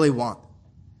I really want.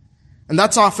 And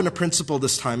that's often a principle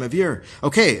this time of year.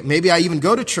 Okay, maybe I even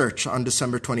go to church on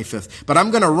December 25th, but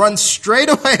I'm going to run straight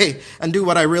away and do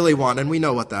what I really want, and we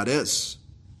know what that is.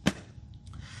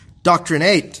 Doctrine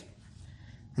 8,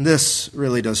 and this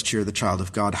really does cheer the child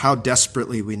of God, how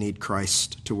desperately we need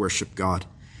Christ to worship God.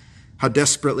 How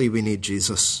desperately we need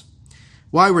Jesus.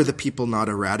 Why were the people not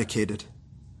eradicated?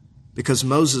 Because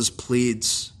Moses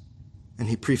pleads and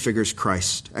he prefigures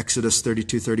Christ. Exodus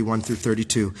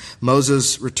 32:31-32.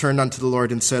 Moses returned unto the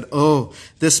Lord and said, Oh,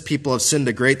 this people have sinned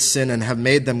a great sin and have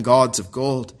made them gods of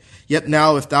gold. Yet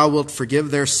now, if thou wilt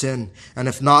forgive their sin, and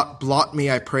if not, blot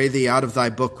me, I pray thee, out of thy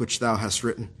book which thou hast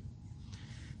written.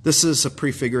 This is a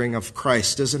prefiguring of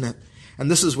Christ, isn't it? And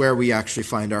this is where we actually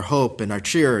find our hope and our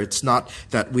cheer. It's not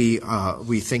that we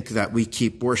think that we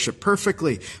keep worship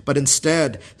perfectly, but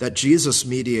instead that Jesus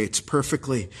mediates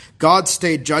perfectly. God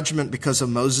stayed judgment because of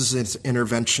Moses'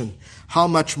 intervention. How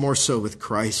much more so with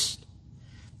Christ?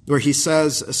 Where he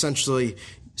says, essentially,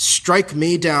 strike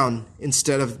me down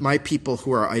instead of my people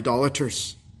who are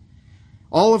idolaters.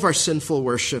 All of our sinful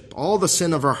worship, all the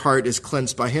sin of our heart is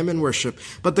cleansed by him in worship.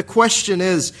 But the question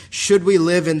is, should we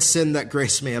live in sin that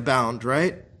grace may abound,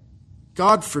 right?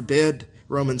 God forbid,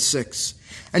 Romans 6.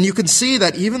 And you can see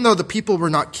that even though the people were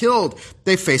not killed,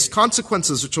 they faced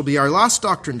consequences, which will be our last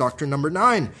doctrine, doctrine number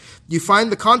 9. You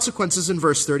find the consequences in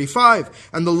verse 35.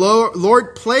 And the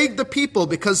Lord plagued the people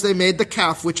because they made the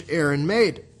calf which Aaron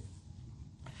made.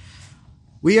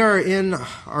 We are in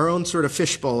our own sort of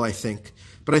fishbowl, I think.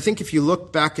 But I think if you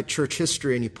look back at church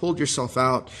history and you pulled yourself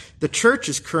out, the church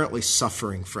is currently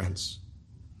suffering, friends.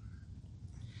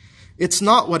 It's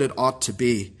not what it ought to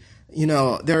be. You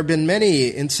know, there have been many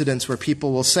incidents where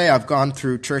people will say, I've gone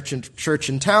through church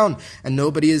in town and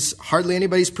hardly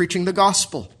anybody's preaching the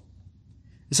gospel.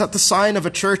 Is that the sign of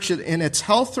a church in its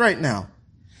health right now?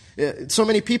 So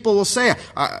many people will say,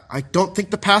 I don't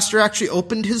think the pastor actually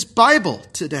opened his Bible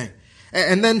today.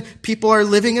 And then people are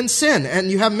living in sin, and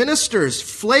you have ministers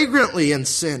flagrantly in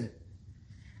sin.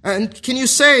 And can you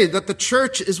say that the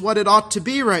church is what it ought to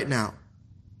be right now?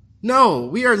 No,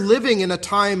 we are living in a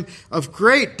time of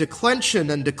great declension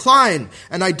and decline,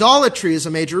 and idolatry is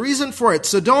a major reason for it.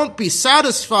 So don't be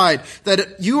satisfied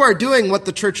that you are doing what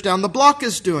the church down the block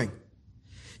is doing.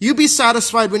 You be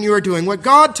satisfied when you are doing what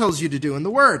God tells you to do in the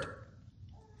Word.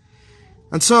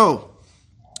 And so,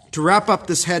 to wrap up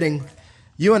this heading,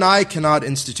 you and I cannot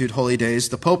institute holy days.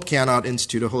 The Pope cannot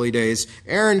institute a holy days.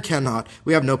 Aaron cannot.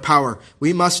 We have no power.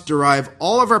 We must derive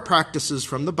all of our practices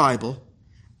from the Bible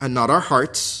and not our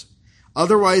hearts.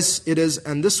 Otherwise, it is,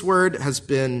 and this word has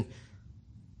been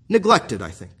neglected, I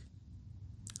think.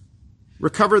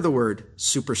 Recover the word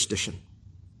superstition.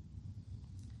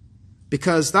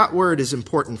 Because that word is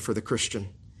important for the Christian.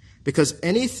 Because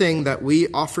anything that we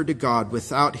offer to God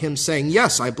without him saying,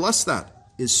 yes, I bless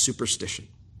that, is superstition.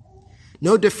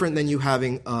 No different than you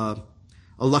having a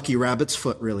lucky rabbit's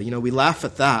foot, really. You know, we laugh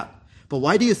at that. But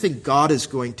why do you think God is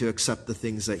going to accept the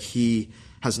things that he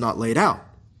has not laid out?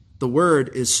 The word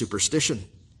is superstition,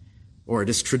 or it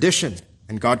is tradition.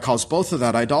 And God calls both of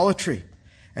that idolatry.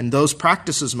 And those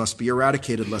practices must be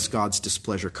eradicated lest God's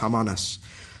displeasure come on us.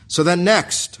 So then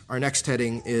our next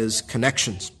heading is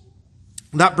connections.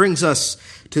 That brings us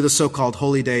to the so-called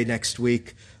Holy Day next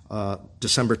week,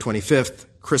 December 25th,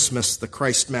 Christmas, the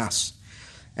Christ Mass.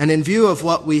 And in view of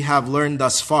what we have learned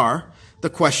thus far, the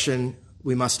question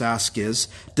we must ask is,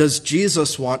 does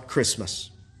Jesus want Christmas?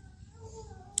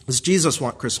 Does Jesus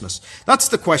want Christmas? That's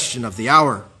the question of the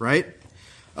hour, right?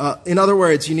 In other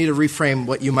words, you need to reframe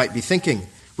what you might be thinking,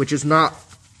 which is not,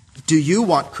 do you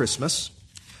want Christmas?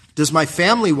 Does my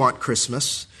family want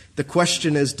Christmas? The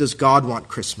question is, does God want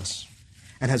Christmas?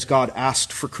 And has God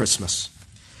asked for Christmas?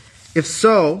 If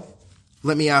so,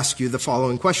 let me ask you the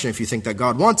following question. If you think that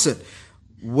God wants it,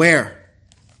 where?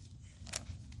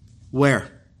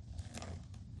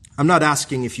 I'm not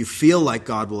asking if you feel like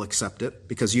God will accept it,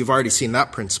 because you've already seen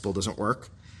that principle doesn't work.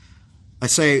 I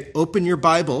say, open your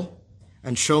Bible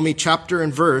and show me chapter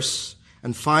and verse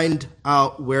and find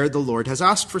out where the Lord has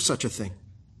asked for such a thing.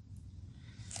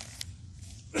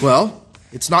 Well,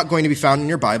 it's not going to be found in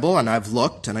your Bible, and I've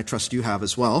looked, and I trust you have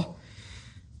as well.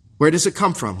 Where does it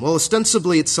come from? Well,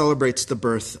 ostensibly it celebrates the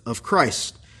birth of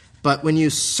Christ. But when you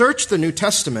search the New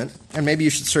Testament, and maybe you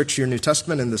should search your New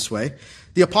Testament in this way,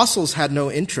 the apostles had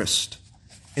no interest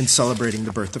in celebrating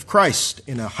the birth of Christ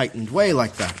in a heightened way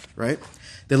like that, right?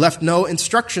 They left no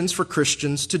instructions for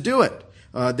Christians to do it.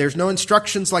 There's no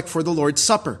instructions like for the Lord's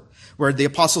Supper, where the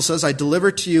apostle says, I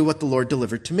deliver to you what the Lord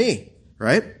delivered to me,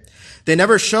 right? They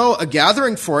never show a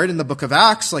gathering for it in the book of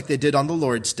Acts like they did on the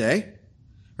Lord's Day,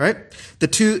 right? The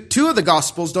two of the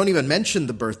Gospels don't even mention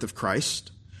the birth of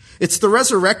Christ. It's the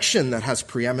resurrection that has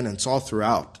preeminence all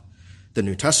throughout the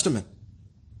New Testament.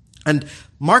 And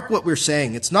mark what we're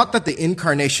saying. It's not that the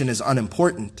incarnation is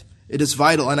unimportant. It is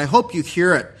vital. And I hope you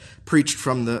hear it preached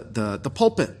from the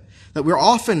pulpit. That we're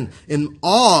often in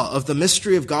awe of the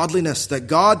mystery of godliness, that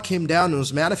God came down and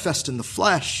was manifest in the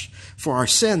flesh for our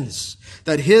sins.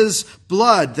 That his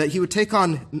blood, that he would take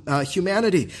on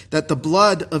humanity, that the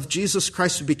blood of Jesus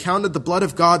Christ would be counted the blood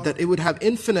of God, that it would have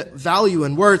infinite value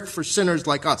and worth for sinners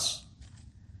like us.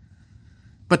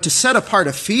 But to set apart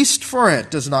a feast for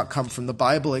it does not come from the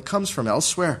Bible. It comes from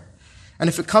elsewhere. And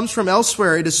if it comes from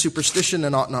elsewhere, it is superstition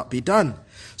and ought not be done.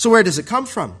 So where does it come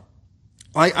from?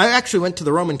 I actually went to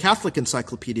the Roman Catholic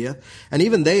Encyclopedia, and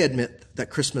even they admit that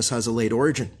Christmas has a late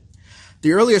origin.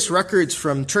 The earliest records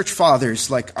from church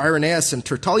fathers like Irenaeus and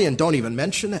Tertullian don't even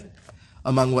mention it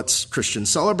among what's Christians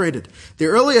celebrated. The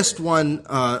earliest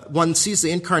one sees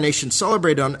the incarnation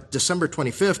celebrated on December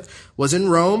 25th, was in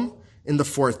Rome in the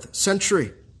 4th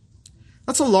century.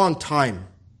 That's a long time,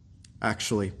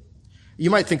 actually. You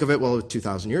might think of it, well,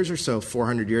 2,000 years or so,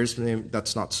 400 years,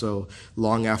 that's not so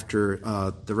long after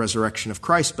the resurrection of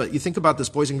Christ. But you think about this,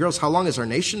 boys and girls, how long has our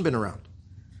nation been around?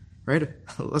 Right?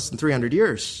 Less than 300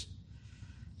 years.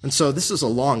 And so this is a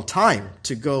long time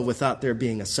to go without there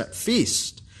being a set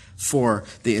feast for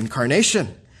the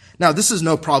incarnation. Now, this is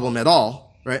no problem at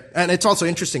all, right? And it's also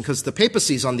interesting because the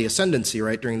papacy is on the ascendancy,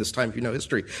 right, during this time, if you know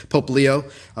history. Pope Leo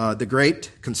the Great,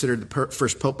 considered the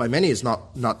first pope by many, is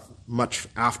not much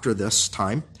after this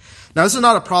time. Now, this is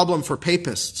not a problem for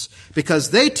papists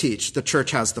because they teach the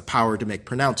church has the power to make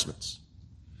pronouncements.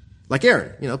 Like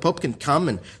Aaron, Pope can come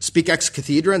and speak ex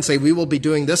cathedra and say, we will be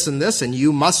doing this, and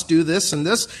you must do this and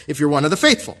this if you're one of the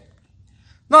faithful.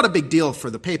 Not a big deal for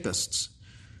the papists,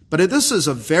 but this is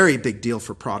a very big deal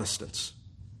for Protestants,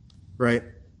 right?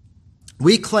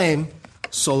 We claim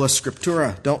sola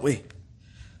scriptura, don't we?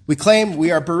 We claim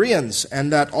we are Bereans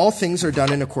and that all things are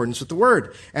done in accordance with the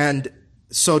word. And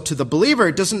so to the believer,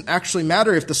 it doesn't actually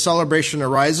matter if the celebration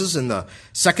arises in the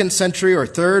 2nd century or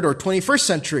 3rd or 21st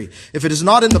century. If it is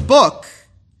not in the book,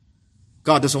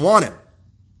 God doesn't want it.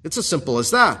 It's as simple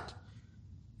as that.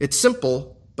 It's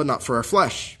simple, but not for our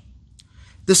flesh.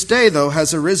 This day, though,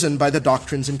 has arisen by the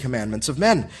doctrines and commandments of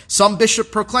men. Some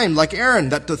bishop proclaimed, like Aaron,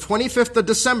 that the 25th of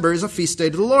December is a feast day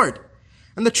to the Lord.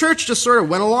 And the church just sort of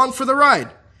went along for the ride.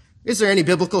 Is there any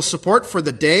biblical support for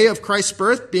the day of Christ's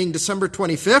birth being December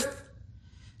 25th?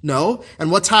 No.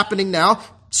 And what's happening now?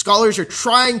 Scholars are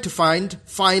trying to find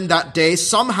that day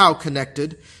somehow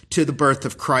connected to the birth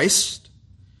of Christ.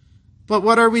 But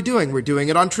what are we doing? We're doing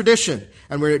it on tradition,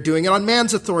 and we're doing it on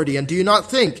man's authority. And do you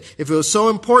not think, if it was so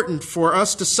important for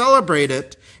us to celebrate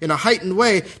it in a heightened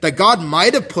way, that God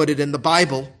might have put it in the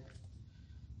Bible?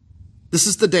 This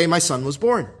is the day my son was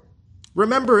born.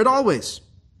 Remember it always.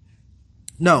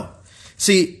 No.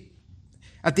 See,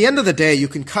 at the end of the day, you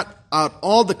can cut out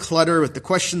all the clutter with the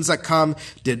questions that come.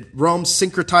 Did Rome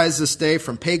syncretize this day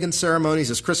from pagan ceremonies?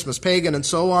 Is Christmas pagan? And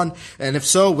so on. And if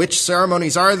so, which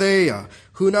ceremonies are they?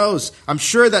 Who knows? I'm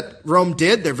sure that Rome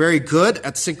did. They're very good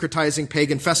at syncretizing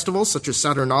pagan festivals, such as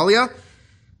Saturnalia.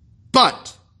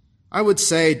 But I would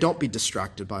say don't be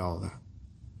distracted by all that.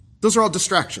 Those are all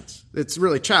distractions. It's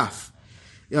really chaff.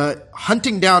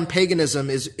 Hunting down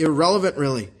paganism is irrelevant,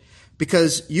 really,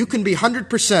 because you can be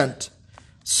 100%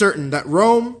 certain that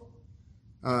Rome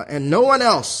and no one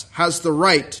else has the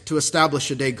right to establish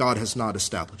a day God has not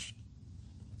established.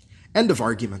 End of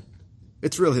argument.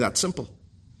 It's really that simple.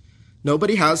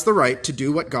 Nobody has the right to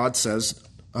do what God says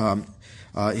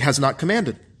has not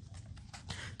commanded.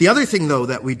 The other thing, though,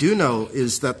 that we do know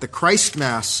is that the Christ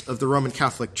Mass of the Roman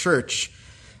Catholic Church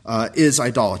is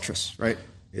idolatrous, right?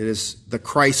 It is the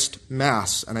Christ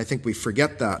Mass, and I think we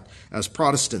forget that as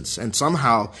Protestants. And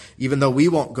somehow, even though we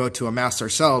won't go to a Mass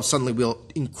ourselves, suddenly we'll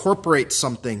incorporate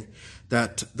something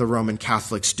that the Roman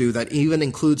Catholics do that even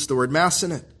includes the word Mass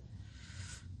in it.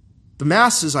 The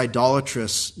Mass is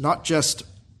idolatrous, not just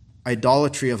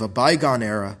idolatry of a bygone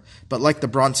era, but like the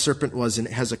bronze serpent was in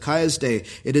Hezekiah's day,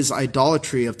 it is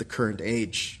idolatry of the current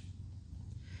age.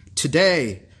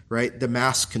 Today, right, the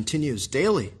Mass continues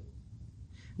daily.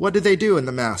 What did they do in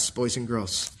the Mass, boys and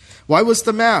girls? Why was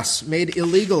the Mass made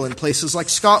illegal in places like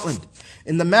Scotland?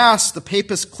 In the Mass, the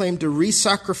papists claimed to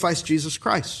re-sacrifice Jesus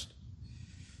Christ.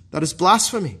 That is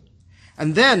blasphemy.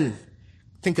 And then,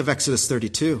 think of Exodus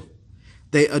 32.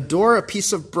 They adore a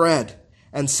piece of bread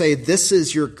and say, this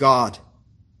is your God.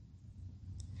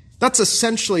 That's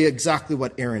essentially exactly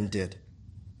what Aaron did,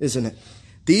 isn't it?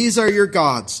 These are your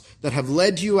gods that have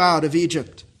led you out of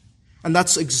Egypt. And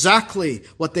that's exactly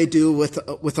what they do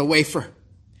with a wafer.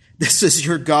 This is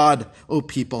your God, O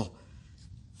people.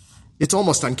 It's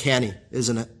almost uncanny,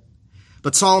 isn't it?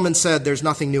 But Solomon said there's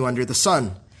nothing new under the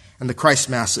sun, and the Christ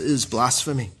Mass is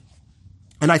blasphemy.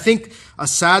 And I think a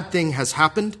sad thing has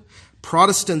happened.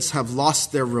 Protestants have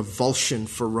lost their revulsion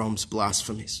for Rome's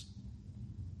blasphemies.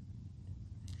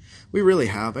 We really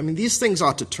have. I mean, these things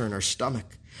ought to turn our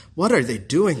stomach. What are they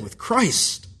doing with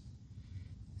Christ?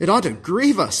 It ought to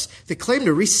grieve us. They claim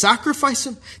to re-sacrifice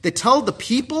him. They tell the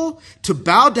people to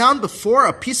bow down before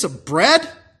a piece of bread.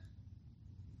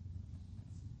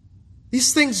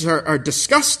 These things are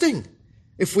disgusting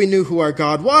if we knew who our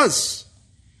God was.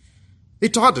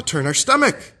 It ought to turn our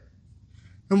stomach.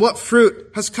 And what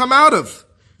fruit has come out of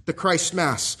the Christ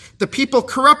Mass? The people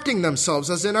corrupting themselves,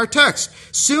 as in our text.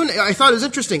 Soon, I thought it was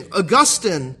interesting,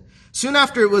 Augustine, soon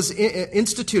after it was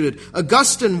instituted,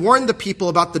 Augustine warned the people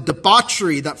about the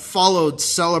debauchery that followed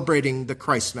celebrating the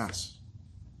Christ Mass.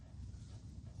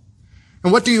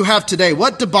 And what do you have today?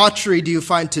 What debauchery do you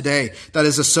find today that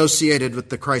is associated with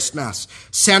the Christ Mass?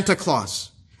 Santa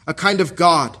Claus, a kind of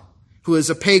God who is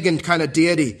a pagan kind of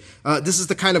deity. This is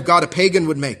the kind of God a pagan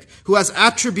would make, who has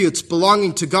attributes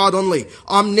belonging to God only,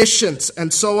 omniscience,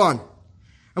 and so on.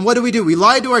 And what do? We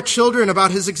lie to our children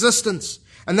about his existence,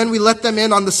 and then we let them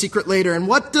in on the secret later. And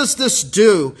what does this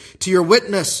do to your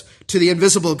witness to the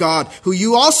invisible God, who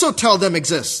you also tell them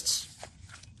exists?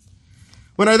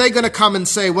 When are they going to come and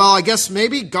say, well, I guess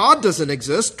maybe God doesn't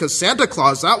exist because Santa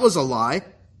Claus, that was a lie?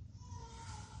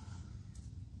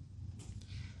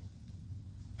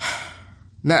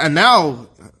 And now,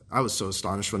 I was so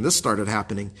astonished when this started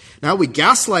happening. Now we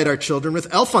gaslight our children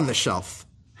with Elf on the Shelf.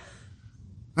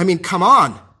 I mean, come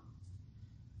on.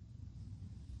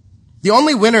 The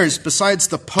only winners besides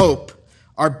the Pope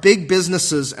are big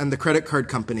businesses and the credit card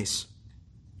companies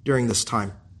during this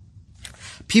time.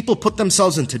 People put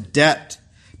themselves into debt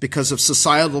because of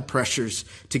societal pressures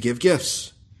to give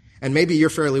gifts. And maybe you're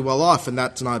fairly well off and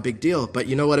that's not a big deal. But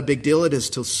you know what a big deal it is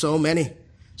to so many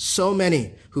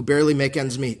who barely make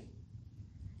ends meet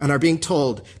and are being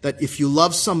told that if you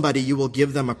love somebody, you will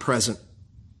give them a present.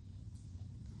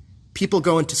 People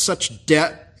go into such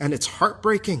debt and it's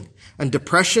heartbreaking, and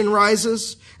depression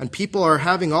rises, and people are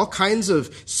having all kinds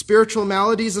of spiritual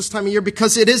maladies this time of year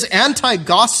because it is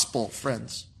anti-gospel,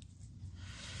 friends.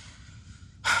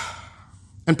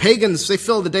 And pagans, they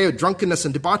fill the day with drunkenness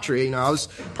and debauchery. You know, I was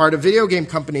part of video game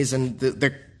companies, and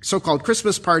their so-called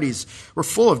Christmas parties were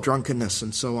full of drunkenness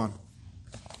and so on.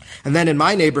 And then in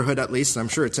my neighborhood, at least, I'm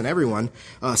sure it's in everyone,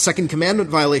 Second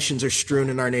Commandment violations are strewn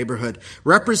in our neighborhood.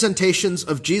 Representations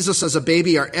of Jesus as a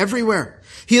baby are everywhere.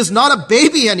 He is not a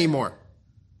baby anymore.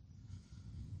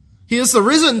 He is the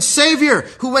risen Savior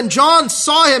who, when John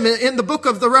saw him in the book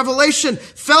of the Revelation,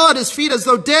 fell at his feet as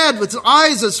though dead with his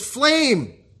eyes as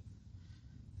flame.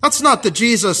 That's not the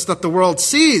Jesus that the world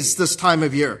sees this time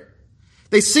of year.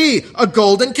 They see a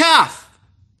golden calf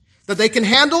that they can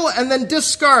handle and then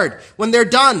discard when they're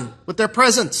done with their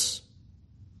presents.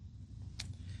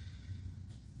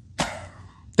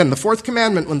 Then the fourth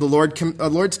commandment, when the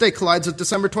Lord's Day collides with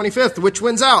December 25th, which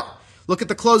wins out? Look at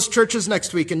the closed churches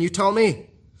next week and you tell me.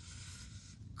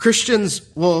 Christians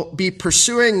will be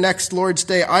pursuing next Lord's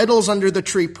Day idols under the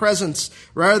tree presents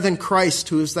rather than Christ,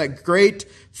 who is that great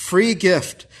free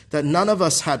gift that none of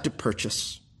us had to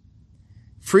purchase.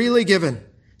 Freely given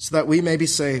so that we may be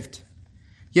saved.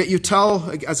 Yet you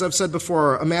tell, as I've said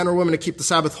before, a man or woman to keep the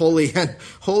Sabbath holy, and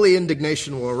holy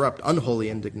indignation will erupt, unholy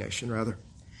indignation rather.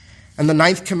 And the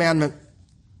ninth commandment,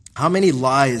 how many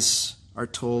lies are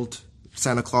told?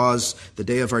 Santa Claus, the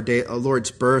day of our Lord's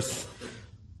birth.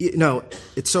 You know,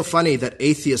 it's so funny that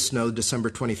atheists know December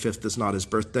 25th is not his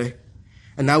birthday.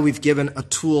 And now we've given a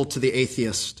tool to the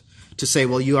atheist to say,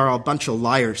 well, you are a bunch of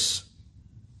liars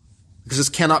because this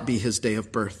cannot be his day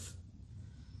of birth.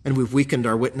 And we've weakened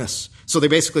our witness. So they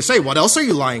basically say, what else are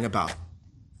you lying about?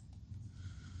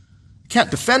 You can't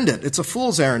defend it. It's a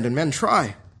fool's errand, and men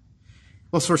try.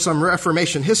 Well, for some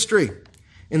Reformation history,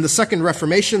 in the Second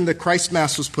Reformation, the Christ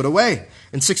Mass was put away.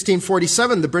 In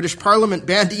 1647, the British Parliament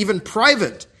banned even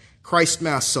private Christ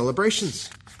Mass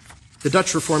celebrations. The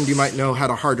Dutch Reformed, you might know,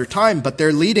 had a harder time, but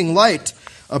their leading light,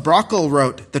 Brockel,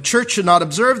 wrote, the church should not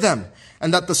observe them,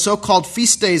 and that the so-called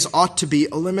feast days ought to be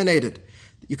eliminated.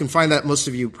 You can find that most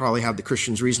of you probably have the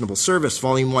Christian's Reasonable Service,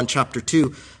 Volume 1, Chapter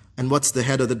 2. And what's the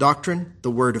head of the doctrine?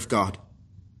 The Word of God.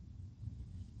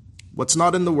 What's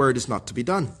not in the Word is not to be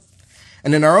done.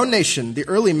 And in our own nation, the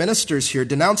early ministers here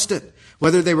denounced it,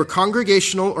 whether they were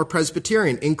Congregational or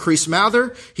Presbyterian. Increase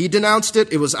Mather, he denounced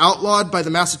it. It was outlawed by the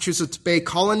Massachusetts Bay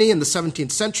Colony in the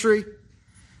 17th century.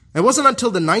 It wasn't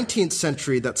until the 19th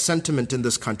century that sentiment in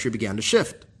this country began to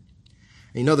shift.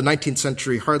 And you know, the 19th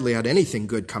century hardly had anything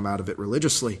good come out of it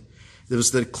religiously. There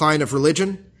was the decline of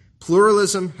religion.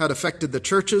 Pluralism had affected the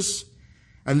churches.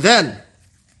 And then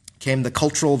came the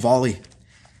cultural volley,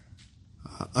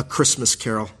 A Christmas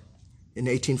Carol in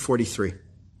 1843.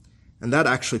 And that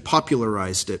actually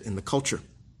popularized it in the culture.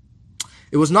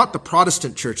 It was not the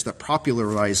Protestant church that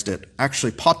popularized it.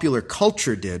 Actually, popular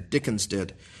culture did. Dickens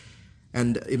did.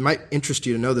 And it might interest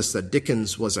you to know this, that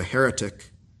Dickens was a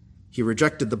heretic. He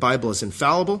rejected the Bible as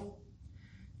infallible.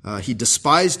 He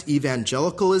despised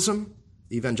evangelicalism,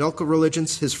 evangelical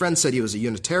religions. His friend said he was a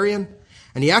Unitarian.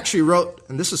 And he actually wrote,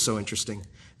 and this is so interesting,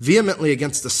 vehemently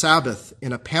against the Sabbath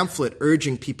in a pamphlet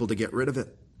urging people to get rid of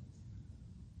it.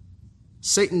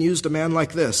 Satan used a man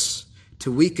like this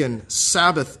to weaken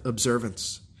Sabbath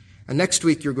observance. And next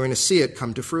week you're going to see it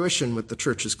come to fruition with the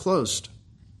churches closed.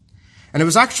 And it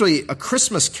was actually A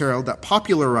Christmas Carol that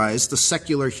popularized the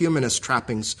secular humanist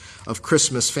trappings of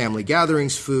Christmas family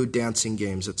gatherings, food, dancing,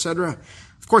 games, etc.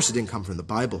 Of course, it didn't come from the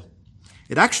Bible.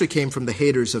 It actually came from the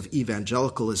haters of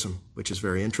evangelicalism, which is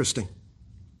very interesting.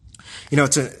 You know,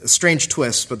 it's a strange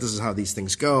twist, but this is how these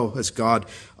things go as God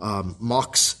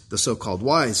mocks the so-called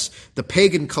wise. The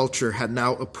pagan culture had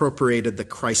now appropriated the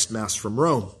Christ Mass from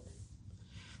Rome,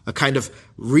 a kind of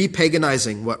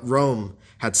repaganizing what Rome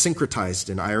had syncretized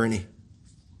in irony.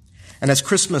 And as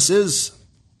Christmas is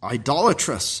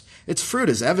idolatrous, its fruit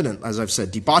is evident, as I've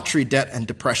said, debauchery, debt, and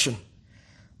depression.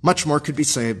 Much more could be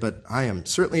said, but I am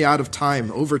certainly out of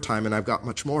time, over time, and I've got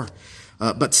much more.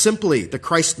 But simply, the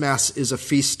Christ Mass is a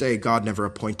feast day God never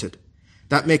appointed.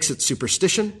 That makes it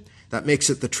superstition. That makes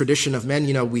it the tradition of men.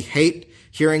 You know, we hate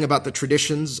hearing about the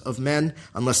traditions of men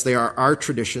unless they are our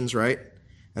traditions, right?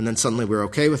 And then suddenly we're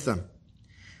okay with them.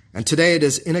 And today it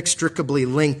is inextricably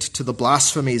linked to the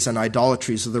blasphemies and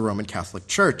idolatries of the Roman Catholic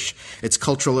Church. Its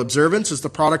cultural observance is the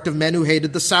product of men who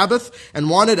hated the Sabbath and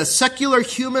wanted a secular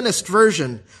humanist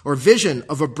version or vision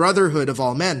of a brotherhood of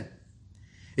all men.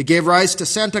 It gave rise to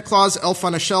Santa Claus, elf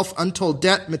on a shelf, untold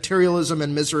debt, materialism,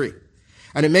 and misery.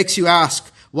 And it makes you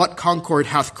ask, what concord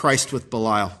hath Christ with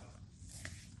Belial?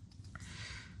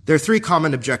 There are three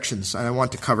common objections, and I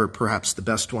want to cover perhaps the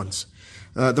best ones.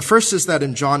 The first is that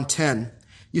in John 10,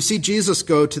 you see Jesus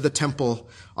go to the temple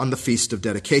on the Feast of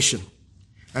Dedication.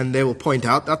 And they will point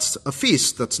out that's a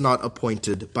feast that's not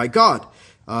appointed by God.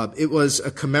 It was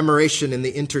a commemoration in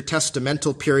the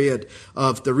intertestamental period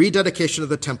of the rededication of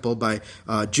the temple by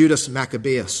Judas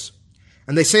Maccabeus.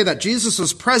 And they say that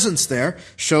Jesus' presence there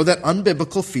show that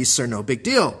unbiblical feasts are no big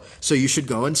deal. So you should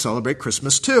go and celebrate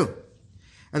Christmas too.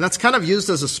 And that's kind of used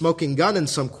as a smoking gun in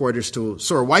some quarters to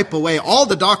sort of wipe away all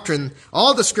the doctrine,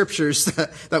 all the scriptures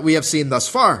that we have seen thus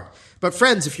far. But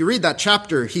friends, if you read that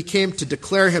chapter, he came to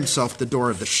declare himself the door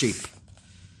of the sheep.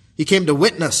 He came to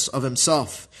witness of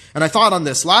himself. And I thought on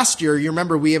this last year, you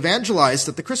remember we evangelized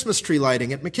at the Christmas tree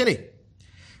lighting at McKinney,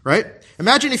 right?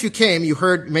 Imagine if you came, you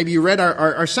heard, maybe you read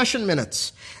our session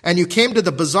minutes, and you came to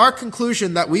the bizarre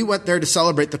conclusion that we went there to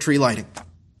celebrate the tree lighting.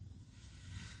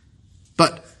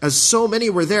 But as so many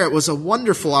were there, it was a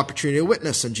wonderful opportunity to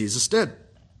witness, and Jesus did.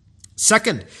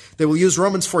 Second, they will use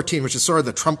Romans 14, which is sort of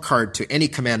the trump card to any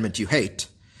commandment you hate.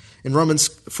 In Romans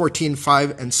 14,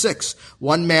 5 and 6,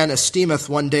 one man esteemeth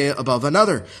one day above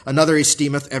another, another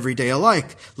esteemeth every day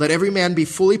alike. Let every man be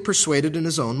fully persuaded in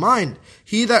his own mind.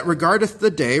 He that regardeth the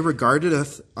day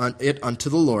regardeth it unto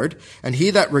the Lord, and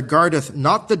he that regardeth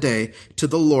not the day to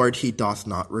the Lord he doth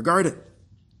not regard it.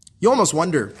 You almost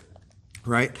wonder,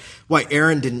 right, why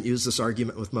Aaron didn't use this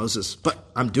argument with Moses. But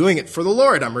I'm doing it for the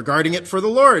Lord. I'm regarding it for the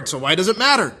Lord. So why does it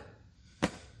matter?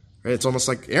 Right? It's almost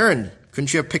like, Aaron,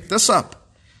 couldn't you have picked this up?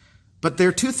 But there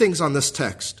are two things on this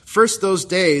text. First, those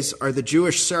days are the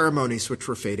Jewish ceremonies which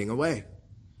were fading away.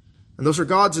 And those are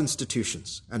God's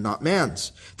institutions and not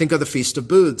man's. Think of the Feast of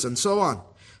Booths and so on.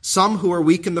 Some who are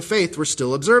weak in the faith were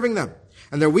still observing them.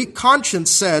 And their weak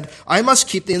conscience said, I must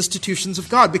keep the institutions of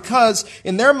God because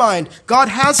in their mind, God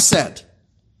has said.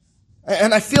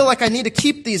 And I feel like I need to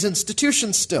keep these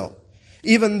institutions still.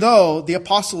 Even though the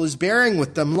apostle is bearing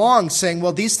with them long, saying,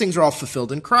 well, these things are all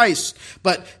fulfilled in Christ.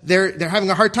 But they're having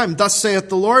a hard time. Thus saith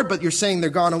the Lord, but you're saying they're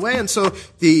gone away. And so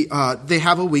they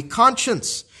have a weak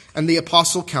conscience. And the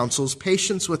apostle counsels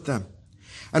patience with them.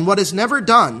 And what is never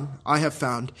done, I have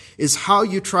found, is how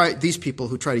you try, these people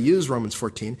who try to use Romans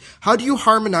 14, how do you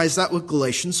harmonize that with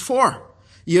Galatians 4?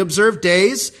 You observe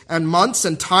days and months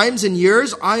and times and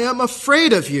years. I am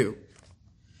afraid of you.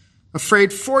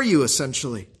 Afraid for you,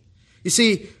 essentially. You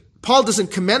see, Paul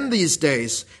doesn't commend these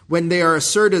days when they are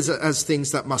asserted as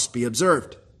things that must be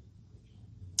observed.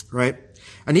 Right?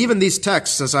 And even these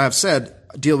texts, as I have said,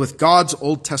 deal with God's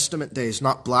Old Testament days,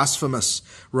 not blasphemous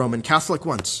Roman Catholic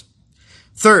ones.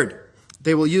 Third,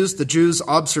 they will use the Jews'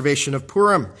 observation of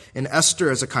Purim in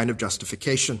Esther as a kind of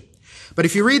justification. But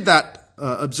if you read that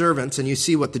observance and you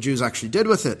see what the Jews actually did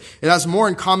with it, it has more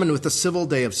in common with a civil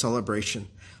day of celebration,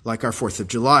 like our 4th of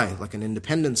July, like an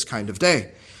independence kind of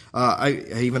day. I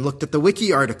even looked at the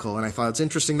wiki article and I thought it's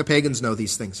interesting the pagans know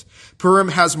these things. Purim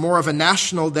has more of a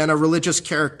national than a religious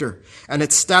character, and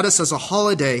its status as a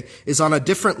holiday is on a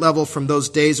different level from those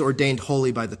days ordained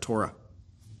holy by the Torah.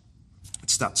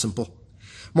 It's that simple.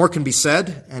 More can be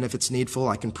said, and if it's needful,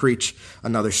 I can preach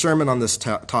another sermon on this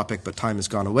topic, but time has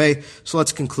gone away, so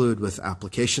let's conclude with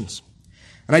applications.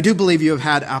 And I do believe you have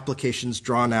had applications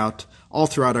drawn out all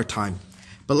throughout our time.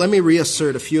 But let me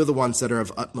reassert a few of the ones that are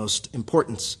of utmost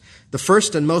importance. The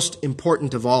first and most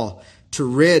important of all, to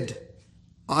rid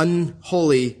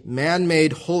unholy,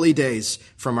 man-made holy days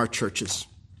from our churches.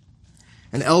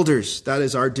 And elders, that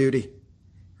is our duty,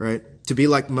 right? To be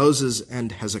like Moses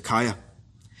and Hezekiah.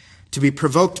 To be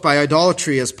provoked by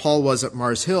idolatry as Paul was at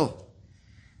Mars Hill.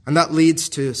 And that leads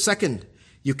to, second,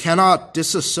 you cannot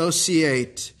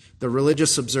disassociate the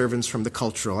religious observance from the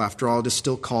cultural. After all, it is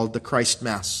still called the Christ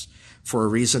Mass for a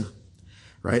reason,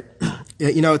 right?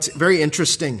 It's very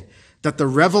interesting that the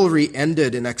revelry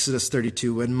ended in Exodus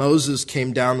 32 when Moses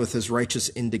came down with his righteous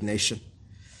indignation.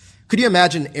 Could you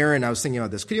imagine Aaron, I was thinking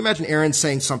about this, could you imagine Aaron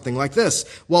saying something like this?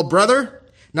 Well, brother,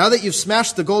 now that you've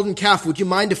smashed the golden calf, would you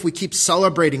mind if we keep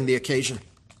celebrating the occasion?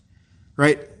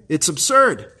 Right? It's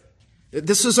absurd.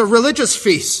 This is a religious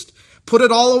feast. Put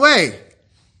it all away.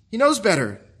 He knows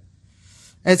better.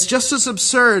 And it's just as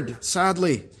absurd,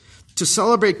 sadly, to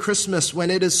celebrate Christmas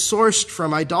when it is sourced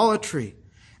from idolatry.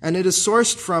 And it is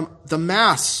sourced from the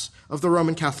Mass of the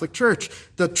Roman Catholic Church.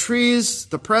 The trees,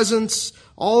 the presents,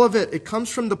 all of it, it comes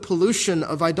from the pollution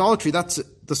of idolatry. That's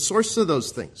the source of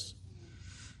those things.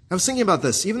 I was thinking about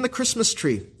this. Even the Christmas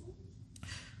tree.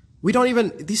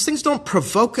 These things don't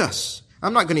provoke us.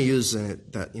 I'm not going to use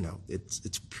it that,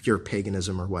 it's pure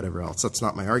paganism or whatever else. That's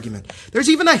not my argument. There's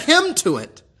even a hymn to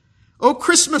it. Oh,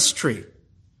 Christmas tree.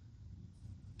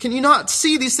 Can you not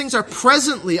see these things are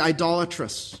presently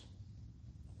idolatrous?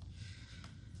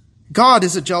 God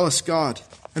is a jealous God.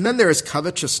 And then there is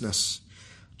covetousness.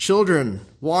 Children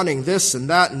wanting this and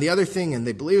that and the other thing, and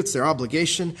they believe it's their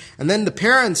obligation. And then the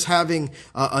parents having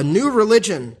a new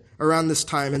religion around this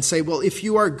time and say, well, if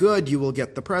you are good, you will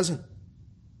get the present.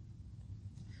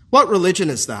 What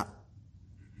religion is that?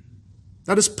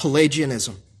 That is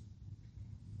Pelagianism.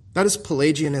 That is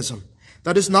Pelagianism.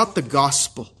 That is not the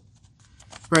gospel.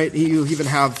 Right? You even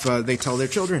have, they tell their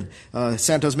children,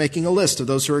 Santa's making a list of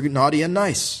those who are naughty and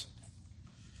nice.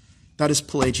 That is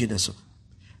Pelagianism.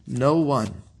 No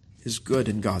one is good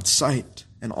in God's sight,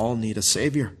 and all need a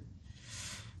Savior.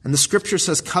 And the Scripture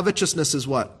says covetousness is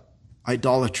what?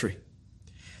 Idolatry.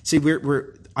 See,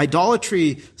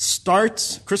 idolatry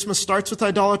Christmas starts with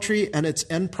idolatry, and its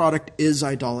end product is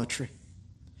idolatry.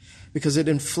 Because it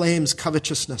inflames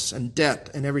covetousness and debt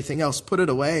and everything else. Put it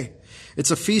away.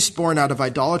 It's a feast born out of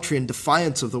idolatry and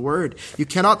defiance of the word. You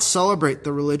cannot celebrate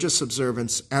the religious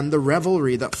observance and the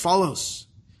revelry that follows.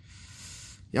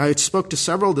 Yeah, I spoke to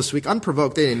several this week,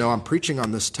 unprovoked. They didn't know I'm preaching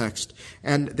on this text.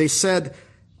 And they said,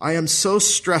 I am so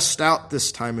stressed out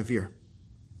this time of year.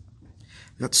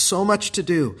 I've got so much to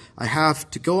do. I have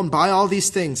to go and buy all these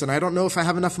things, and I don't know if I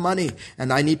have enough money,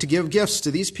 and I need to give gifts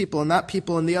to these people and that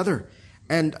people and the other.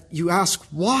 And you ask,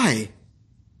 why?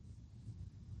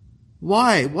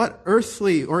 Why? What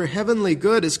earthly or heavenly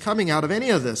good is coming out of any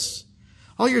of this?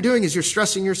 All you're doing is you're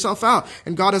stressing yourself out,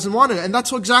 and God doesn't want it. And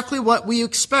that's exactly what we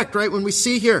expect, right? When we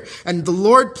see here, and the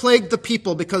Lord plagued the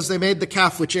people because they made the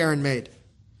calf which Aaron made.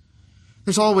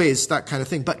 There's always that kind of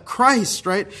thing. But Christ,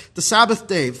 right? The Sabbath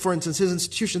day, for instance, his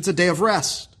institution, is a day of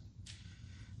rest,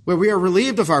 where we are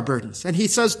relieved of our burdens. And he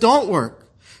says, don't work.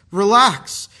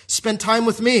 Relax. Spend time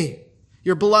with me,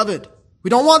 your beloved. We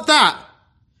don't want that.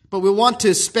 But we want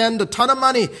to spend a ton of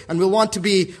money, and we want to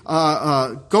be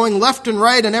going left and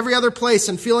right and every other place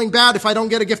and feeling bad if I don't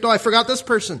get a gift. Oh, I forgot this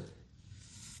person.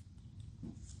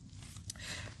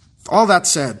 All that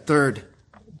said, third,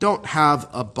 don't have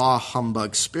a bah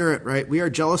humbug spirit, right? We are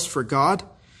jealous for God,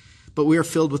 but we are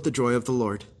filled with the joy of the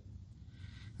Lord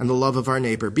and the love of our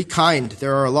neighbor. Be kind.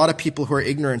 There are a lot of people who are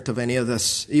ignorant of any of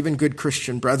this, even good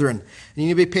Christian brethren, and you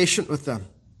need to be patient with them.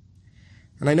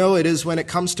 And I know it is when it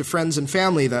comes to friends and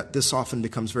family that this often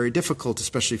becomes very difficult,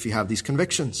 especially if you have these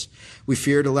convictions. We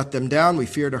fear to let them down. We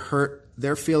fear to hurt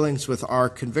their feelings with our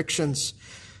convictions.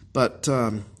 But,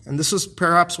 and this is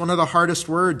perhaps one of the hardest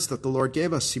words that the Lord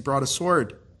gave us. He brought a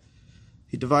sword.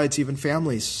 He divides even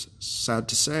families, sad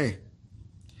to say.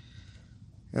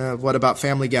 What about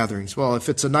family gatherings? Well, if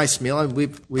it's a nice meal, and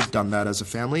we've done that as a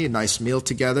family, a nice meal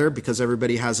together because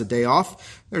everybody has a day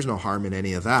off, there's no harm in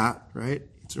any of that, right?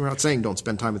 We're not saying don't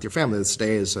spend time with your family. This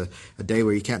day is a day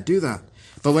where you can't do that.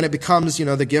 But when it becomes,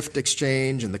 the gift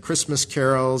exchange and the Christmas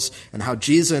carols and how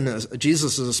Jesus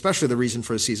is especially the reason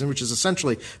for a season, which is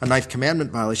essentially a ninth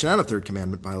commandment violation and a third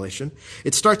commandment violation,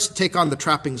 it starts to take on the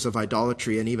trappings of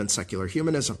idolatry and even secular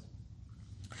humanism.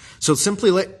 So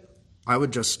simply I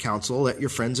would just counsel, let your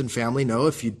friends and family know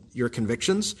your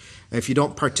convictions. If you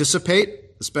don't participate,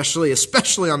 especially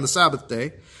on the Sabbath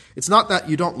day, it's not that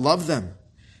you don't love them.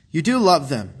 You do love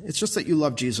them. It's just that you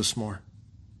love Jesus more.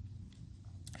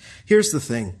 Here's the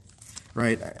thing,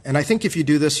 right? And I think if you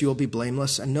do this, you will be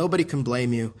blameless, and nobody can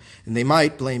blame you, and they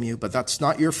might blame you, but that's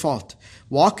not your fault.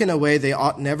 Walk in a way they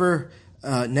ought never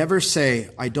say,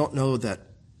 I don't know that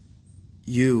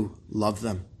you love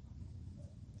them.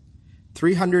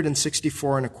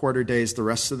 364 and a quarter days the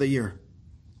rest of the year.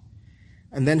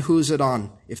 And then who's it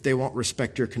on if they won't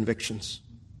respect your convictions?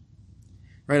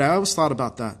 Right? I always thought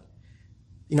about that.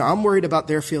 I'm worried about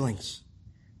their feelings.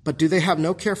 But do they have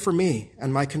no care for me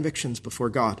and my convictions before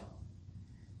God?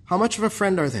 How much of a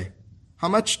friend are they? How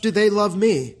much do they love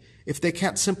me if they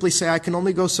can't simply say, I can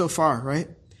only go so far, right?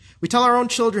 We tell our own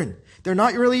children, they're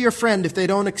not really your friend if they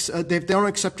don't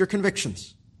accept your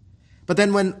convictions. But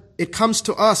then when it comes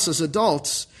to us as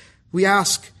adults, we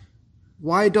ask,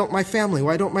 why don't my family,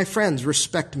 why don't my friends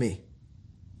respect me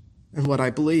and what I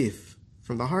believe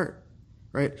from the heart,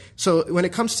 right? So when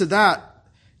it comes to that,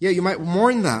 yeah, you might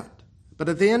mourn that. But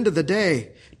at the end of the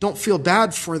day, don't feel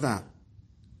bad for that,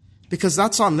 because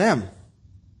that's on them,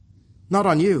 not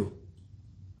on you.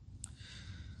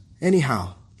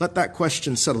 Anyhow, let that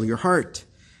question settle your heart.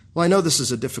 Well, I know this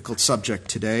is a difficult subject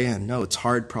today, and no, it's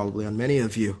hard probably on many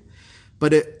of you.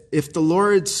 But if the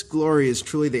Lord's glory is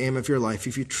truly the aim of your life,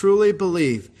 if you truly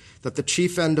believe that the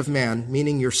chief end of man,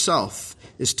 meaning yourself,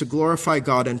 is to glorify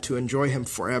God and to enjoy him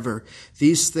forever,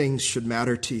 these things should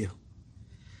matter to you.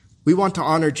 We want to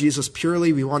honor Jesus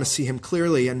purely, we want to see him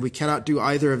clearly, and we cannot do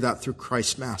either of that through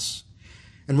Christ's Mass.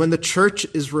 And when the church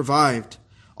is revived,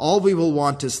 all we will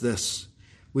want is this.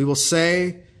 We will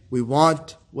say we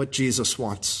want what Jesus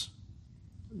wants.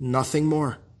 Nothing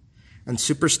more. And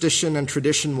superstition and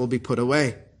tradition will be put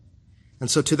away. And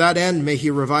so to that end, may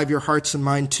he revive your hearts and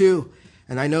mine too.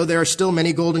 And I know there are still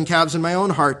many golden calves in my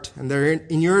own heart, and they're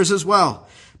in yours as well.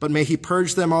 But may he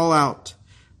purge them all out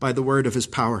by the word of his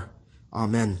power.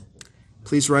 Amen.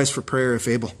 Please rise for prayer if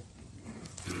able.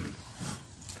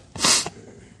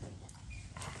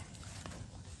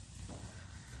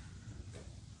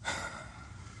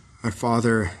 Our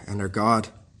Father and our God,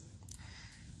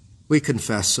 we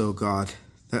confess, O God,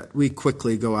 that we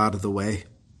quickly go out of the way.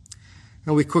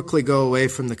 And we quickly go away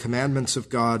from the commandments of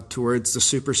God towards the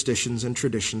superstitions and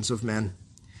traditions of men.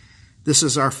 This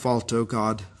is our fault, O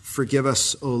God. Forgive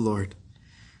us, O Lord.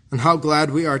 And how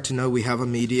glad we are to know we have a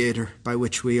mediator by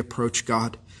which we approach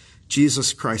God,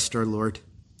 Jesus Christ our Lord.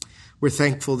 We're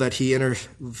thankful that he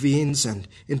intervenes and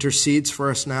intercedes for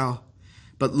us now.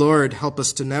 But Lord, help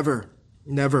us to never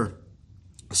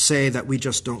say that we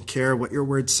just don't care what your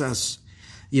word says,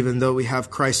 even though we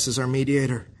have Christ as our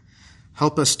mediator.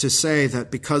 Help us to say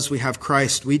that because we have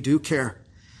Christ, we do care,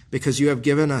 because you have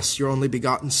given us your only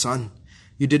begotten Son.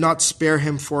 You did not spare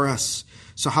him for us,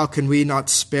 so how can we not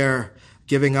spare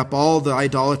giving up all the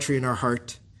idolatry in our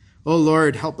heart? O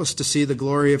Lord, help us to see the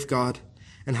glory of God,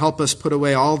 and help us put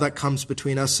away all that comes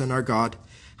between us and our God.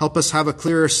 Help us have a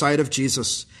clearer sight of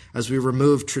Jesus as we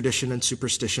remove tradition and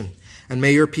superstition. And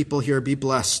may your people here be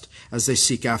blessed as they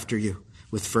seek after you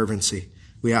with fervency.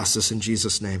 We ask this in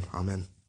Jesus' name. Amen.